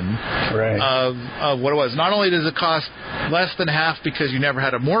fraction of what it was. Not only does it cost less than half because you never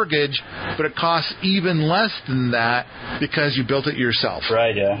had a mortgage, but it costs even less than that because you built it yourself.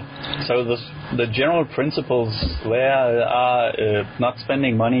 Right, yeah. So the general principles there are not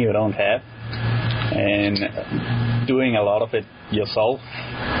spending money you don't have. and doing a lot of it yourself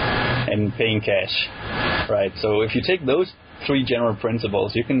and paying cash, right? So if you take those 3 general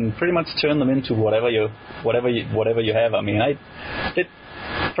principles, you can pretty much turn them into whatever you have. I mean, I did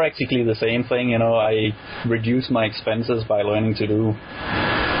practically the same thing. I reduced my expenses by learning to do,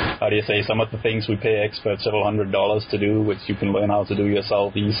 some of the things we pay experts several $100s to do, which you can learn how to do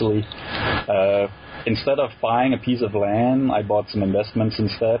yourself easily. Instead of buying a piece of land, I bought some investments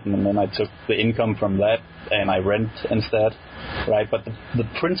instead, and then I took the income from that and I rent instead, right? But the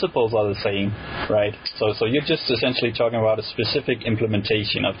principles are the same, right? So you're just essentially talking about a specific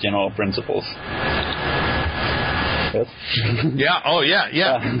implementation of general principles. Yes. Yeah. Oh,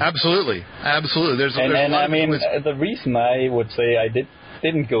 yeah. Absolutely. There's I mean, the reason I would say I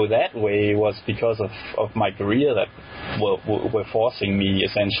didn't go that way was because of my career that were forcing me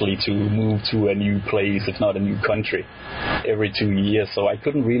essentially to move to a new place, if not a new country, every 2 years. So I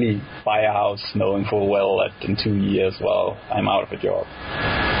couldn't really buy a house knowing full well that in 2 years, I'm out of a job.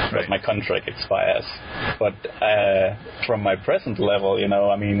 Right. But my contract expires. But from my present level,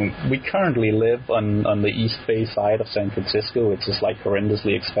 I mean, we currently live on the East Bay side of San Francisco, which is like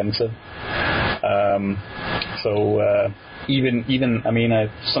horrendously expensive. Even I mean,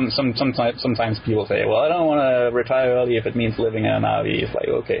 sometimes people say, well, I don't want to retire early if it means living in an RV. It's like,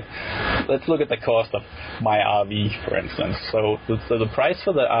 okay, let's look at the cost of my RV, for instance. So the price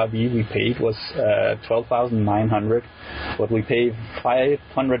for the RV we paid was $12,900, but we paid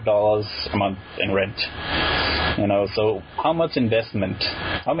 $500 a month in rent. So how much investment?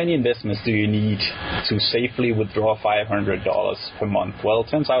 How many investments do you need to safely withdraw $500 per month? Well, it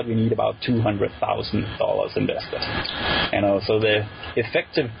turns out you need about $200,000 invested. So the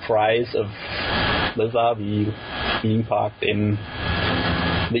effective price of this RV being parked in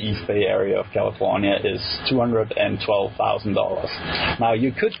the East Bay area of California is $212,000. Now,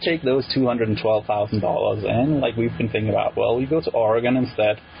 you could take those $212,000 and, like we've been thinking about, you go to Oregon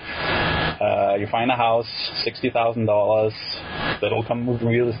instead. You find a house, $60,000. That'll come with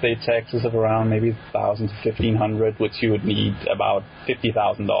real estate taxes of around maybe $1,000 to $1,500, which you would need about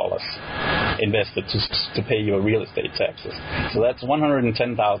 $50,000 invested to pay your real estate taxes. So that's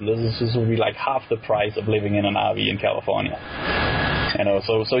 $110,000. This would be like half the price of living in an RV in California.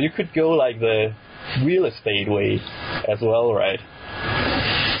 So you could go like the real estate way as well, right?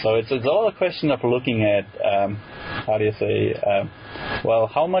 So it's all a question of looking at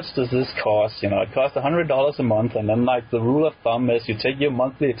how much does this cost? It costs $100 a month, and then like the rule of thumb is you take your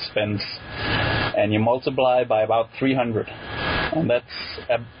monthly expense and you multiply by about 300, and that's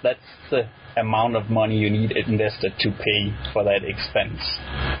the amount of money you need invested to pay for that expense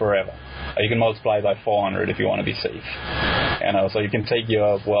forever. Or you can multiply by 400 if you want to be safe. So you can take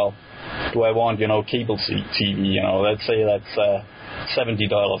your do I want cable TV? Let's say that's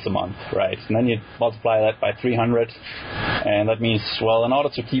 $70 a month, right? And then you multiply that by 300, and that means, in order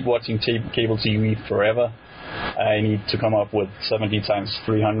to keep watching cable TV forever, I need to come up with 70 times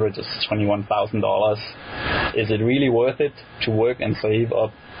 300, just $21,000. Is it really worth it to work and save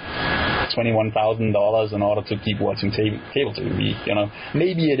up $21,000 in order to keep watching cable TV?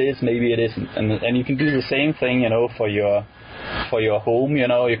 Maybe it is, maybe it isn't. And you can do the same thing, for your home.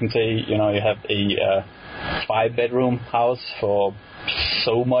 You can say, you have a 5-bedroom house for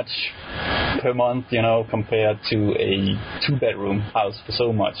so much per month, compared to a 2-bedroom house for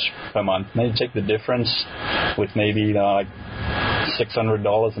so much per month. Then you take the difference with maybe like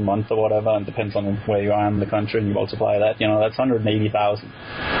 $600 a month or whatever, and depends on where you are in the country, and you multiply that, that's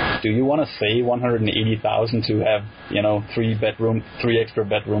 $180,000. Do you want to save $180,000 to have, 3 extra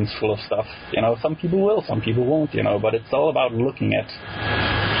bedrooms full of stuff? Some people will, some people won't, but it's all about looking at,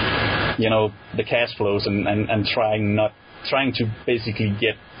 the cash flows and trying to basically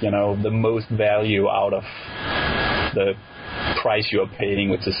get, the most value out of the price you're paying,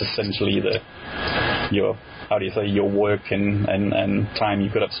 which is essentially your work and time you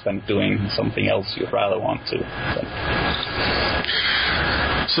could have spent doing something else you'd rather want to.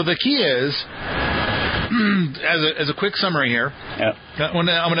 So the key is, as a quick summary here, I'm going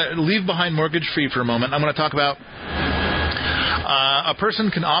to leave behind Mortgage Free for a moment. I'm going to talk about a person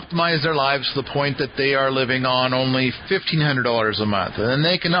can optimize their lives to the point that they are living on only $1,500 a month. And then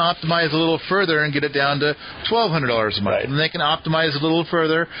they can optimize a little further and get it down to $1,200 a month. Right. And they can optimize a little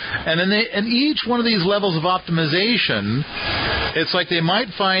further. And then each one of these levels of optimization, it's like they might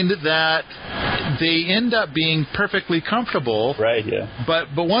find that they end up being perfectly comfortable. Right, yeah. But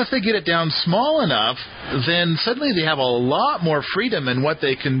once they get it down small enough, then suddenly they have a lot more freedom in what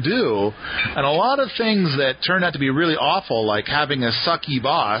they can do. And a lot of things that turn out to be really awful, like having a sucky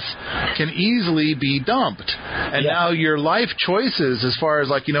boss, can easily be dumped. And now your life choices as far as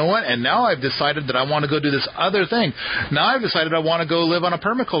like, you know what, and now I've decided that I want to go do this other thing. Now I've decided I want to go live on a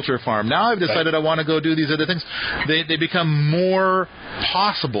permaculture farm. Now I've decided I want to go do these other things. They become more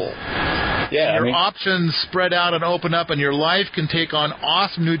possible. Yeah, your options spread out and open up, and your life can take on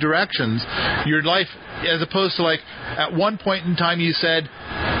awesome new directions. Your life, as opposed to like at one point in time you said,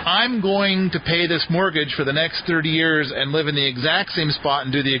 I'm going to pay this mortgage for the next 30 years and live in the exact same spot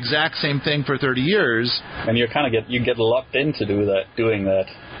and do the exact same thing for 30 years. And you kind of get locked into doing that.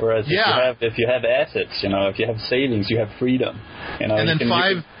 Whereas if you have assets, you know, if you have savings, you have freedom. You know, and then you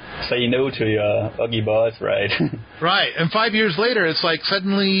can say no to your ugly boss, right? Right. And 5 years later, it's like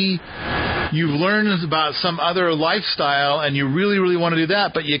suddenly you've learned about some other lifestyle and you really, really want to do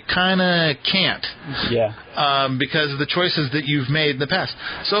that, but you kind of can't. Yeah. Because of the choices that you've made in the past.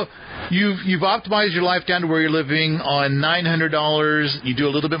 So you've optimized your life down to where you're living on $900. You do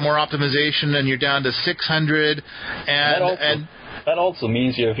a little bit more optimization and you're down to $600. That also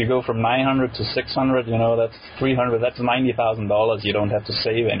means if you go from 900 to 600, you know, that's 300. That's $90,000 you don't have to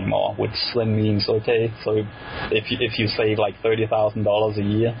save anymore, which then means, okay, so if you save like $30,000 a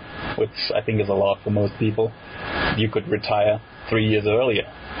year, which I think is a lot for most people, you could retire 3 years earlier.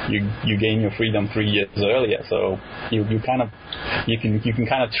 You gain your freedom 3 years earlier. So you can kind of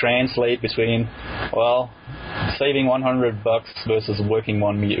translate between, well, saving $100 versus working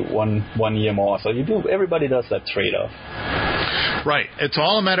one year more. So everybody does that trade-off. Right. It's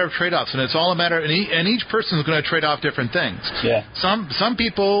all a matter of trade-offs, and it's all a matter, and each person is going to trade off different things. Yeah. Some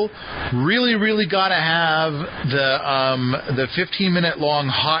people really, really got to have the 15-minute long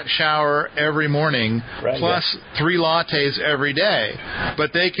hot shower every morning, plus 3 lattes every day.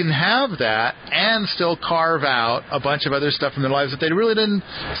 But they can have that and still carve out a bunch of other stuff in their lives that they really didn't.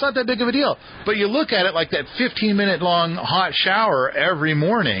 It's not that big of a deal. But you look at it like that 15-minute long hot shower every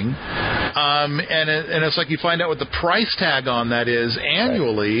morning, and it's like you find out what the price tag on that is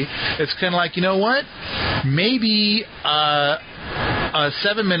annually. It's kind of like, you know what? Maybe a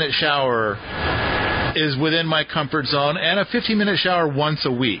 7-minute shower is within my comfort zone, and a 15-minute shower once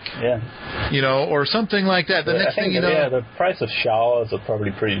a week. Yeah. You know, or something like that. The next thing you know, the price of showers are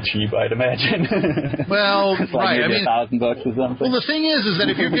probably pretty cheap, I'd imagine. Well, like right. Maybe $1,000 or something. Well, the thing is that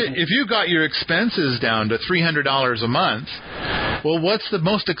if you got your expenses down to $300 a month, well, what's the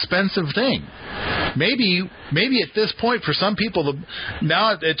most expensive thing? Maybe at this point for some people,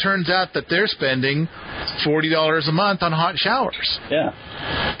 now it turns out that they're spending $40 a month on hot showers. Yeah.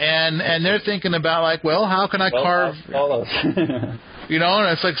 And they're thinking about like, well, how can I carve? You know, and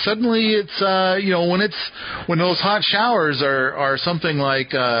it's like suddenly it's you know, when those hot showers are something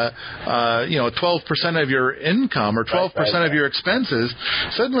like 12% of your income or 12% of your expenses,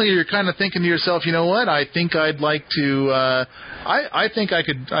 suddenly you're kind of thinking to yourself, you know what? I think I'd like to. I think I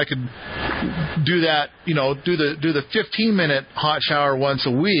could do that. You know, do the 15-minute hot shower once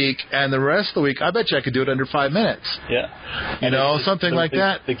a week, and the rest of the week, I bet you I could do it under 5 minutes. Yeah. You know, something like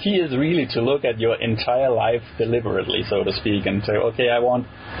that. The key is really to look at your entire life deliberately, so to speak, and say, okay, I want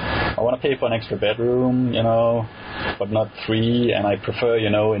to pay for an extra bedroom, you know, but not 3, and I prefer,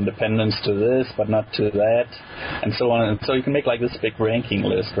 you know, independence to this, but not to that, and so on. And so you can make like this big ranking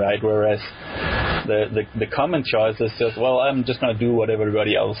list, right? Whereas the common choice is just, well, I'm just going to do what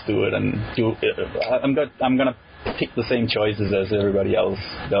everybody else do it, and I'm going to pick the same choices as everybody else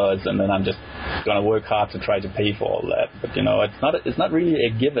does, and then I'm just going to work hard to try to pay for all that. But you know, it's not really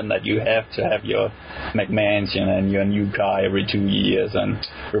a given that you have to have your McMansion and your new car every 2 years and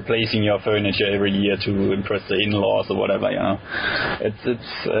replacing your furniture every year to impress the in-laws or whatever. You know,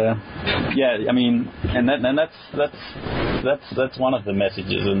 yeah. I mean, and that's one of the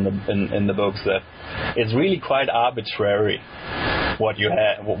messages in the books, that it's really quite arbitrary what you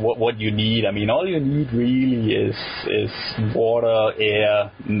have, what you need. I mean, all you need really is water, air,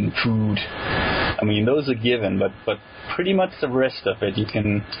 and food. I mean, those are given, but pretty much the rest of it you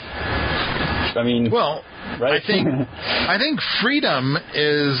can. I mean, well, right? I think freedom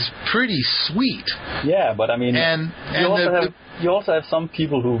is pretty sweet. Yeah, but I mean, you also have some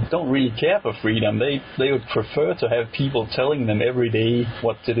people who don't really care for freedom. They would prefer to have people telling them every day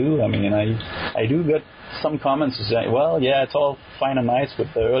what to do. I mean, I do get some comments to say, well, yeah, it's all fine and nice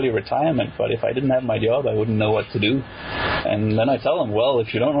with the early retirement, but if I didn't have my job, I wouldn't know what to do. And then I tell them, well,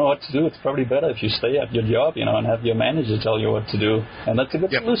 if you don't know what to do, it's probably better if you stay at your job, you know, and have your manager tell you what to do. And that's a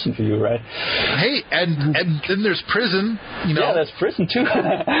good solution for you, right? Hey, and then there's prison, you know. Yeah, there's prison too.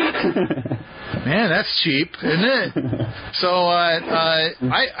 Man, that's cheap, isn't it? So I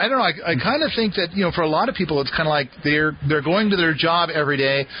don't know. I kind of think that, for a lot of people, it's kind of like they're going to their job every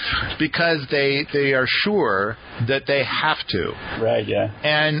day because they are sure that they have to. Right. Yeah.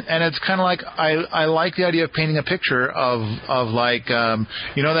 And it's kind of like I like the idea of painting a picture of like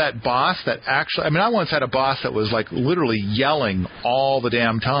that boss that actually. I mean, I once had a boss that was like literally yelling all the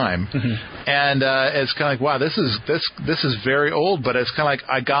damn time, and it's kind of like, wow, this is very old, but it's kind of like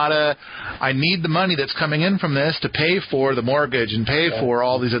I need the money that's coming in from this to pay for the mortgage and pay for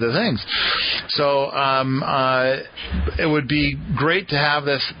all these other things. So it would be great to have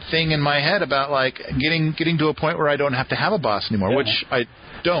this thing in my head about like getting to a point where I don't have to have a boss anymore, which I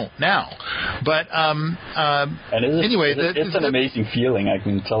don't now. But anyway, it's an amazing feeling. I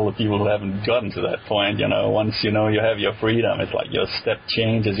can tell the people who haven't gotten to that point. Once you have your freedom, it's like your step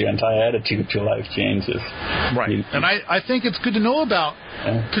changes, your entire attitude to life changes. Right. And I think it's good to know about,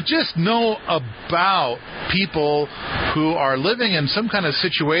 to just know about people who are living in some kind of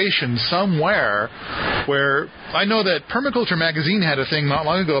situation somewhere where I know that Permaculture Magazine had a thing not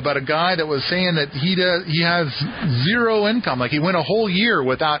long ago about a guy that was saying that he has zero income. Like he went a whole year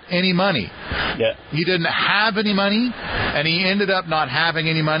without any money. Yeah. He didn't have any money, and he ended up not having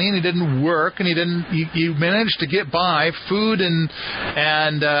any money, and he didn't work, and he managed to get by food and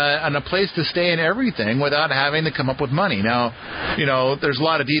a place to stay and everything without having to come up with money. Now, there's a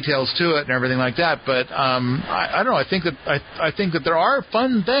lot of details to it and everything like that, but I don't know. I think that there are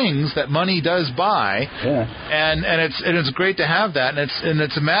fun things that money does buy. Yeah. And it's great to have that, and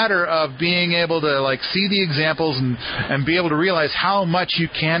it's a matter of being able to like see the examples and be able to realize how much you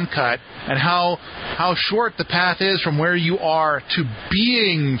can cut and how short the path is from where you are to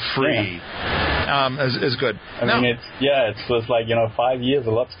being free. Is good. I mean, it's like 5 years. A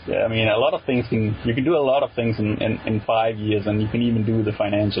lot of things you can do a lot of things in 5 years, and you can even do the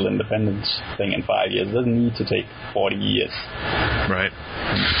financial independence thing in 5 years. It doesn't need to take 40 years. Right.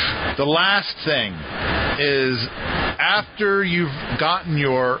 The last thing is after you've gotten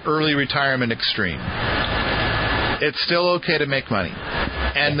your early retirement extreme, it's still okay to make money.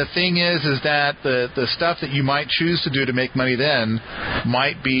 And the thing is that the stuff that you might choose to do to make money then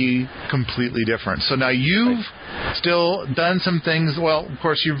might be completely different. So now you've still done some things. Well, of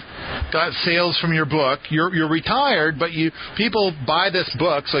course, you've got sales from your book. You're retired, but people buy this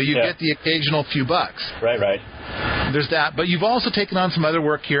book, so you get the occasional few bucks. Right. There's that. But you've also taken on some other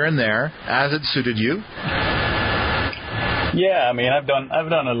work here and there as it suited you. Yeah, I mean, I've done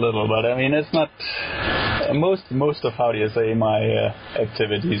a little, but I mean, it's not most of my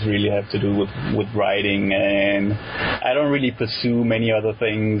activities really have to do with writing, and I don't really pursue many other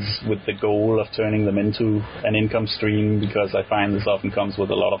things with the goal of turning them into an income stream, because I find this often comes with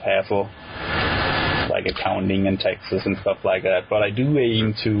a lot of hassle, like accounting and taxes and stuff like that. But I do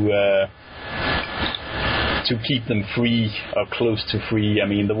aim to keep them free or close to free. I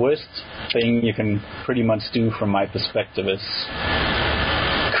mean, the worst thing you can pretty much do from my perspective is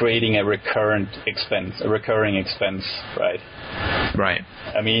creating a recurring expense, right? Right.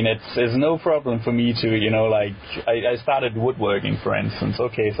 I mean, it's no problem for me to, I started woodworking, for instance.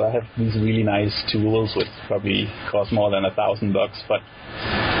 Okay, so I have these really nice tools which probably cost more than $1,000, but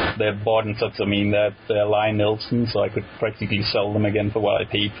they're bought in such, that they're Line Nilsson, so I could practically sell them again for what I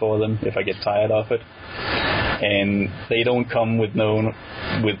paid for them if I get tired of it. And they don't come with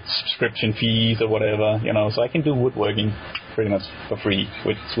subscription fees or whatever, so I can do woodworking pretty much for free,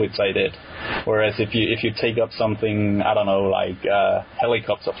 which I did. Whereas if you take up something, I don't know, like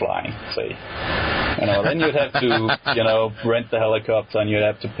helicopter flying, say, then you'd have to, rent the helicopter, and you'd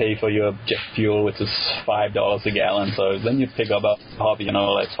have to pay for your jet fuel, which is $5 a gallon. So then you pick up a hobby,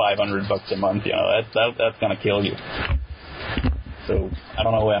 that's $500 a month. That's gonna kill you. So I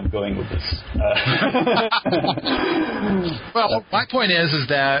don't know where I'm going with this. Well, my point is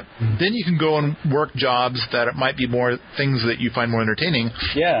that then you can go and work jobs that might be more things that you find more entertaining.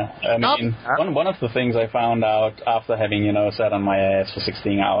 Yeah, I mean, one of the things I found out after having sat on my ass for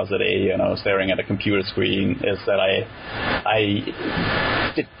 16 hours a day, staring at a computer screen, is that I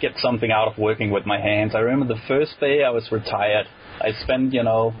did get something out of working with my hands. I remember the first day I was retired, I spent,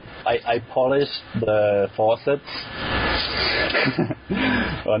 I polished the faucets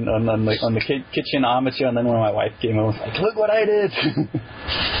on the kitchen armature, and then when my wife came, I was like, "Look what I did!"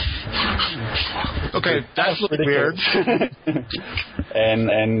 Okay, that's a little weird.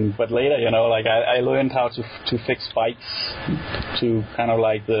 But later, like I learned how to fix bikes to kind of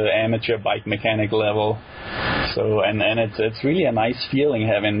like the amateur bike mechanic level. So and it's really a nice feeling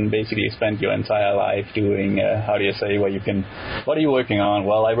having basically spent your entire life doing what are you working on?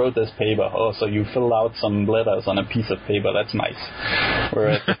 Well, I wrote this paper. Oh, so you filled out some letters on a piece of paper. That's nice.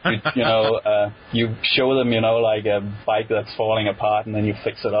 Whereas you show them like a bike that's falling apart, and then you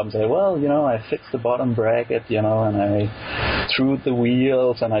fix it up and say, well, I fixed the bottom bracket, and I threw the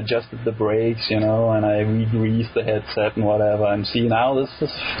wheels and adjusted the brakes, and I re-greased the headset and whatever, and see, now this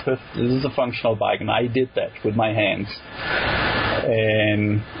is a functional bike, and I did that with my hands.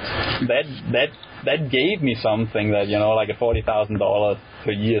 And that gave me something that, like a $40,000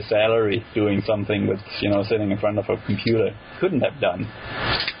 per year salary doing something with, sitting in front of a computer couldn't have done.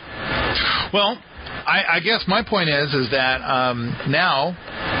 Well, I guess my point is that now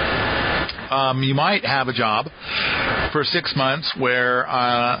you might have a job for 6 months where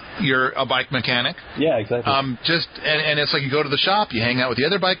you're a bike mechanic. Yeah, exactly. And it's like you go to the shop, you hang out with the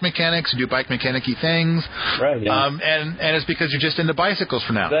other bike mechanics, you do bike mechanic-y things. Right, yeah. And it's because you're just into bicycles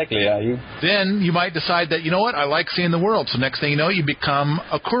for now. Exactly, yeah. Then you might decide that, you know what, I like seeing the world. So next thing you know, you become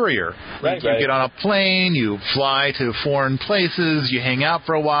a courier. Right, you get on a plane, you fly to foreign places, you hang out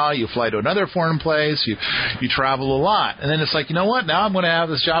for a while, you fly to another foreign place, you travel a lot. And then it's like, you know what, now I'm going to have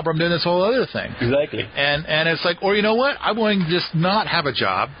this job where I'm doing this whole other thing. Exactly. And it's like, or you know what, I'm going to just not have a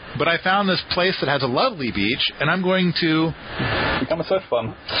job, but I found this place that has a lovely beach, and I'm going to become a surf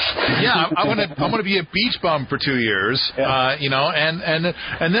bum. Yeah, I'm going to be a beach bum for 2 years. Yeah. And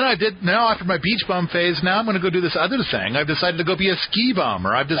then now after my beach bum phase, now I'm going to go do this other thing. I've decided to go be a ski bum,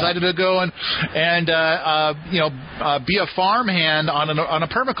 or I've decided to go and be a farmhand on a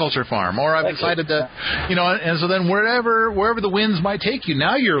permaculture farm, or I've decided to, and so then wherever the winds might take you,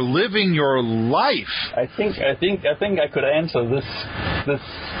 now you're living your life. I think I could answer this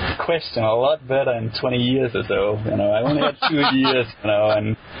question a lot better in 20 years or so. I only had 2 years,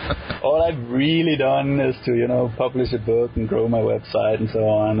 and all I've really done is to, publish a book and grow my website and so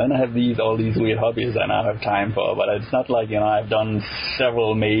on. Then I have all these weird hobbies I now have time for, but it's not like, I've done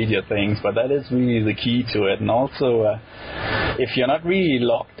several major things, but that is really the key to it. And also, if you're not really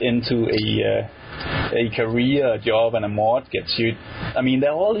locked into a career, a job, and a mortgage, there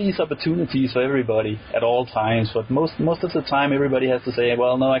are all these opportunities for everybody at all times, but most of the time everybody has to say,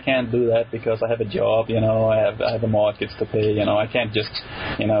 well, no, I can't do that because I have a job, I have a mortgage to pay, I can't just,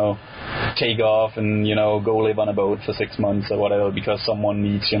 take off and, go live on a boat for 6 months or whatever because someone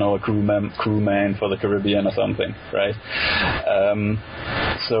needs, a crewman for the Caribbean or something, right?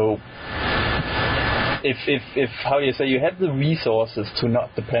 So if how you say, you have the resources to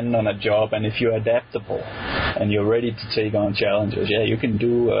not depend on a job, and if you're adaptable and you're ready to take on challenges, you can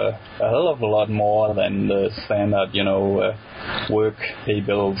do a hell of a lot more than the standard, work, pay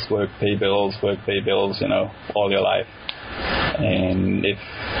bills, all your life. And if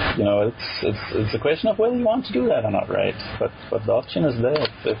it's a question of whether you want to do that or not, right? But the option is there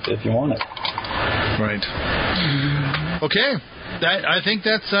if you want it. Right. Okay. I think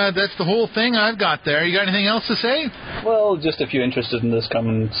that's the whole thing I've got there. You got anything else to say? Well, just if you're interested in this, come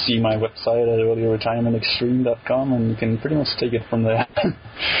and see my website at earlyretirementextreme.com, and you can pretty much take it from there.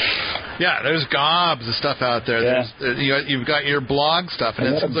 Yeah, there's gobs of stuff out there. Yeah. You've got your blog stuff, and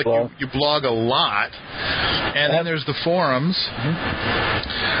it seems like you blog a lot. And then there's the forums.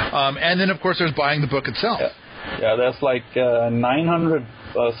 Mm-hmm. And then, of course, there's buying the book itself. Yeah, there's like 900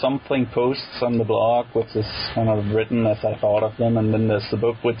 something posts on the blog, which is kind of written as I thought of them, and then there's the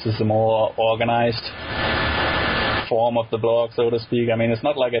book, which is a more organized form of the blog, so to speak. It's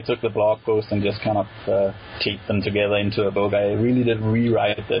not like I took the blog post and just kind of taped them together into a book. I really did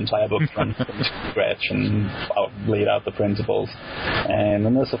rewrite the entire book from scratch and laid out the principles. And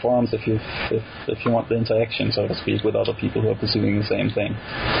then there's the forums if you want the interaction, so to speak, with other people who are pursuing the same thing.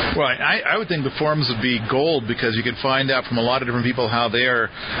 Right. I would think the forums would be gold because you could find out from a lot of different people how they are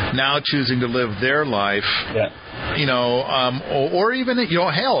now choosing to live their life. Yeah. Or even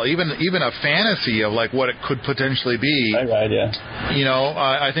even a fantasy of like what it could potentially be. Right, yeah.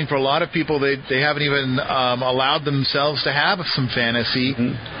 I think for a lot of people they haven't even allowed themselves to have some fantasy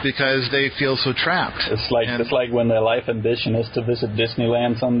because they feel so trapped. It's like when their life ambition is to visit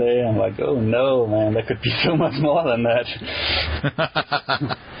Disneyland someday. I'm like, oh no, man, there could be so much more than that.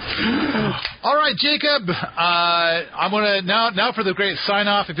 All right, Jacob. I'm gonna now for the great sign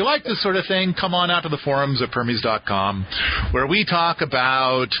off. If you like this sort of thing, come on out to the forums at Permies.com, where we talk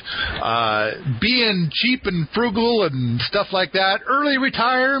about being cheap and frugal and stuff like that, early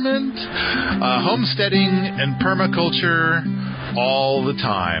retirement, homesteading, and permaculture all the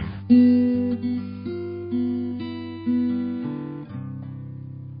time.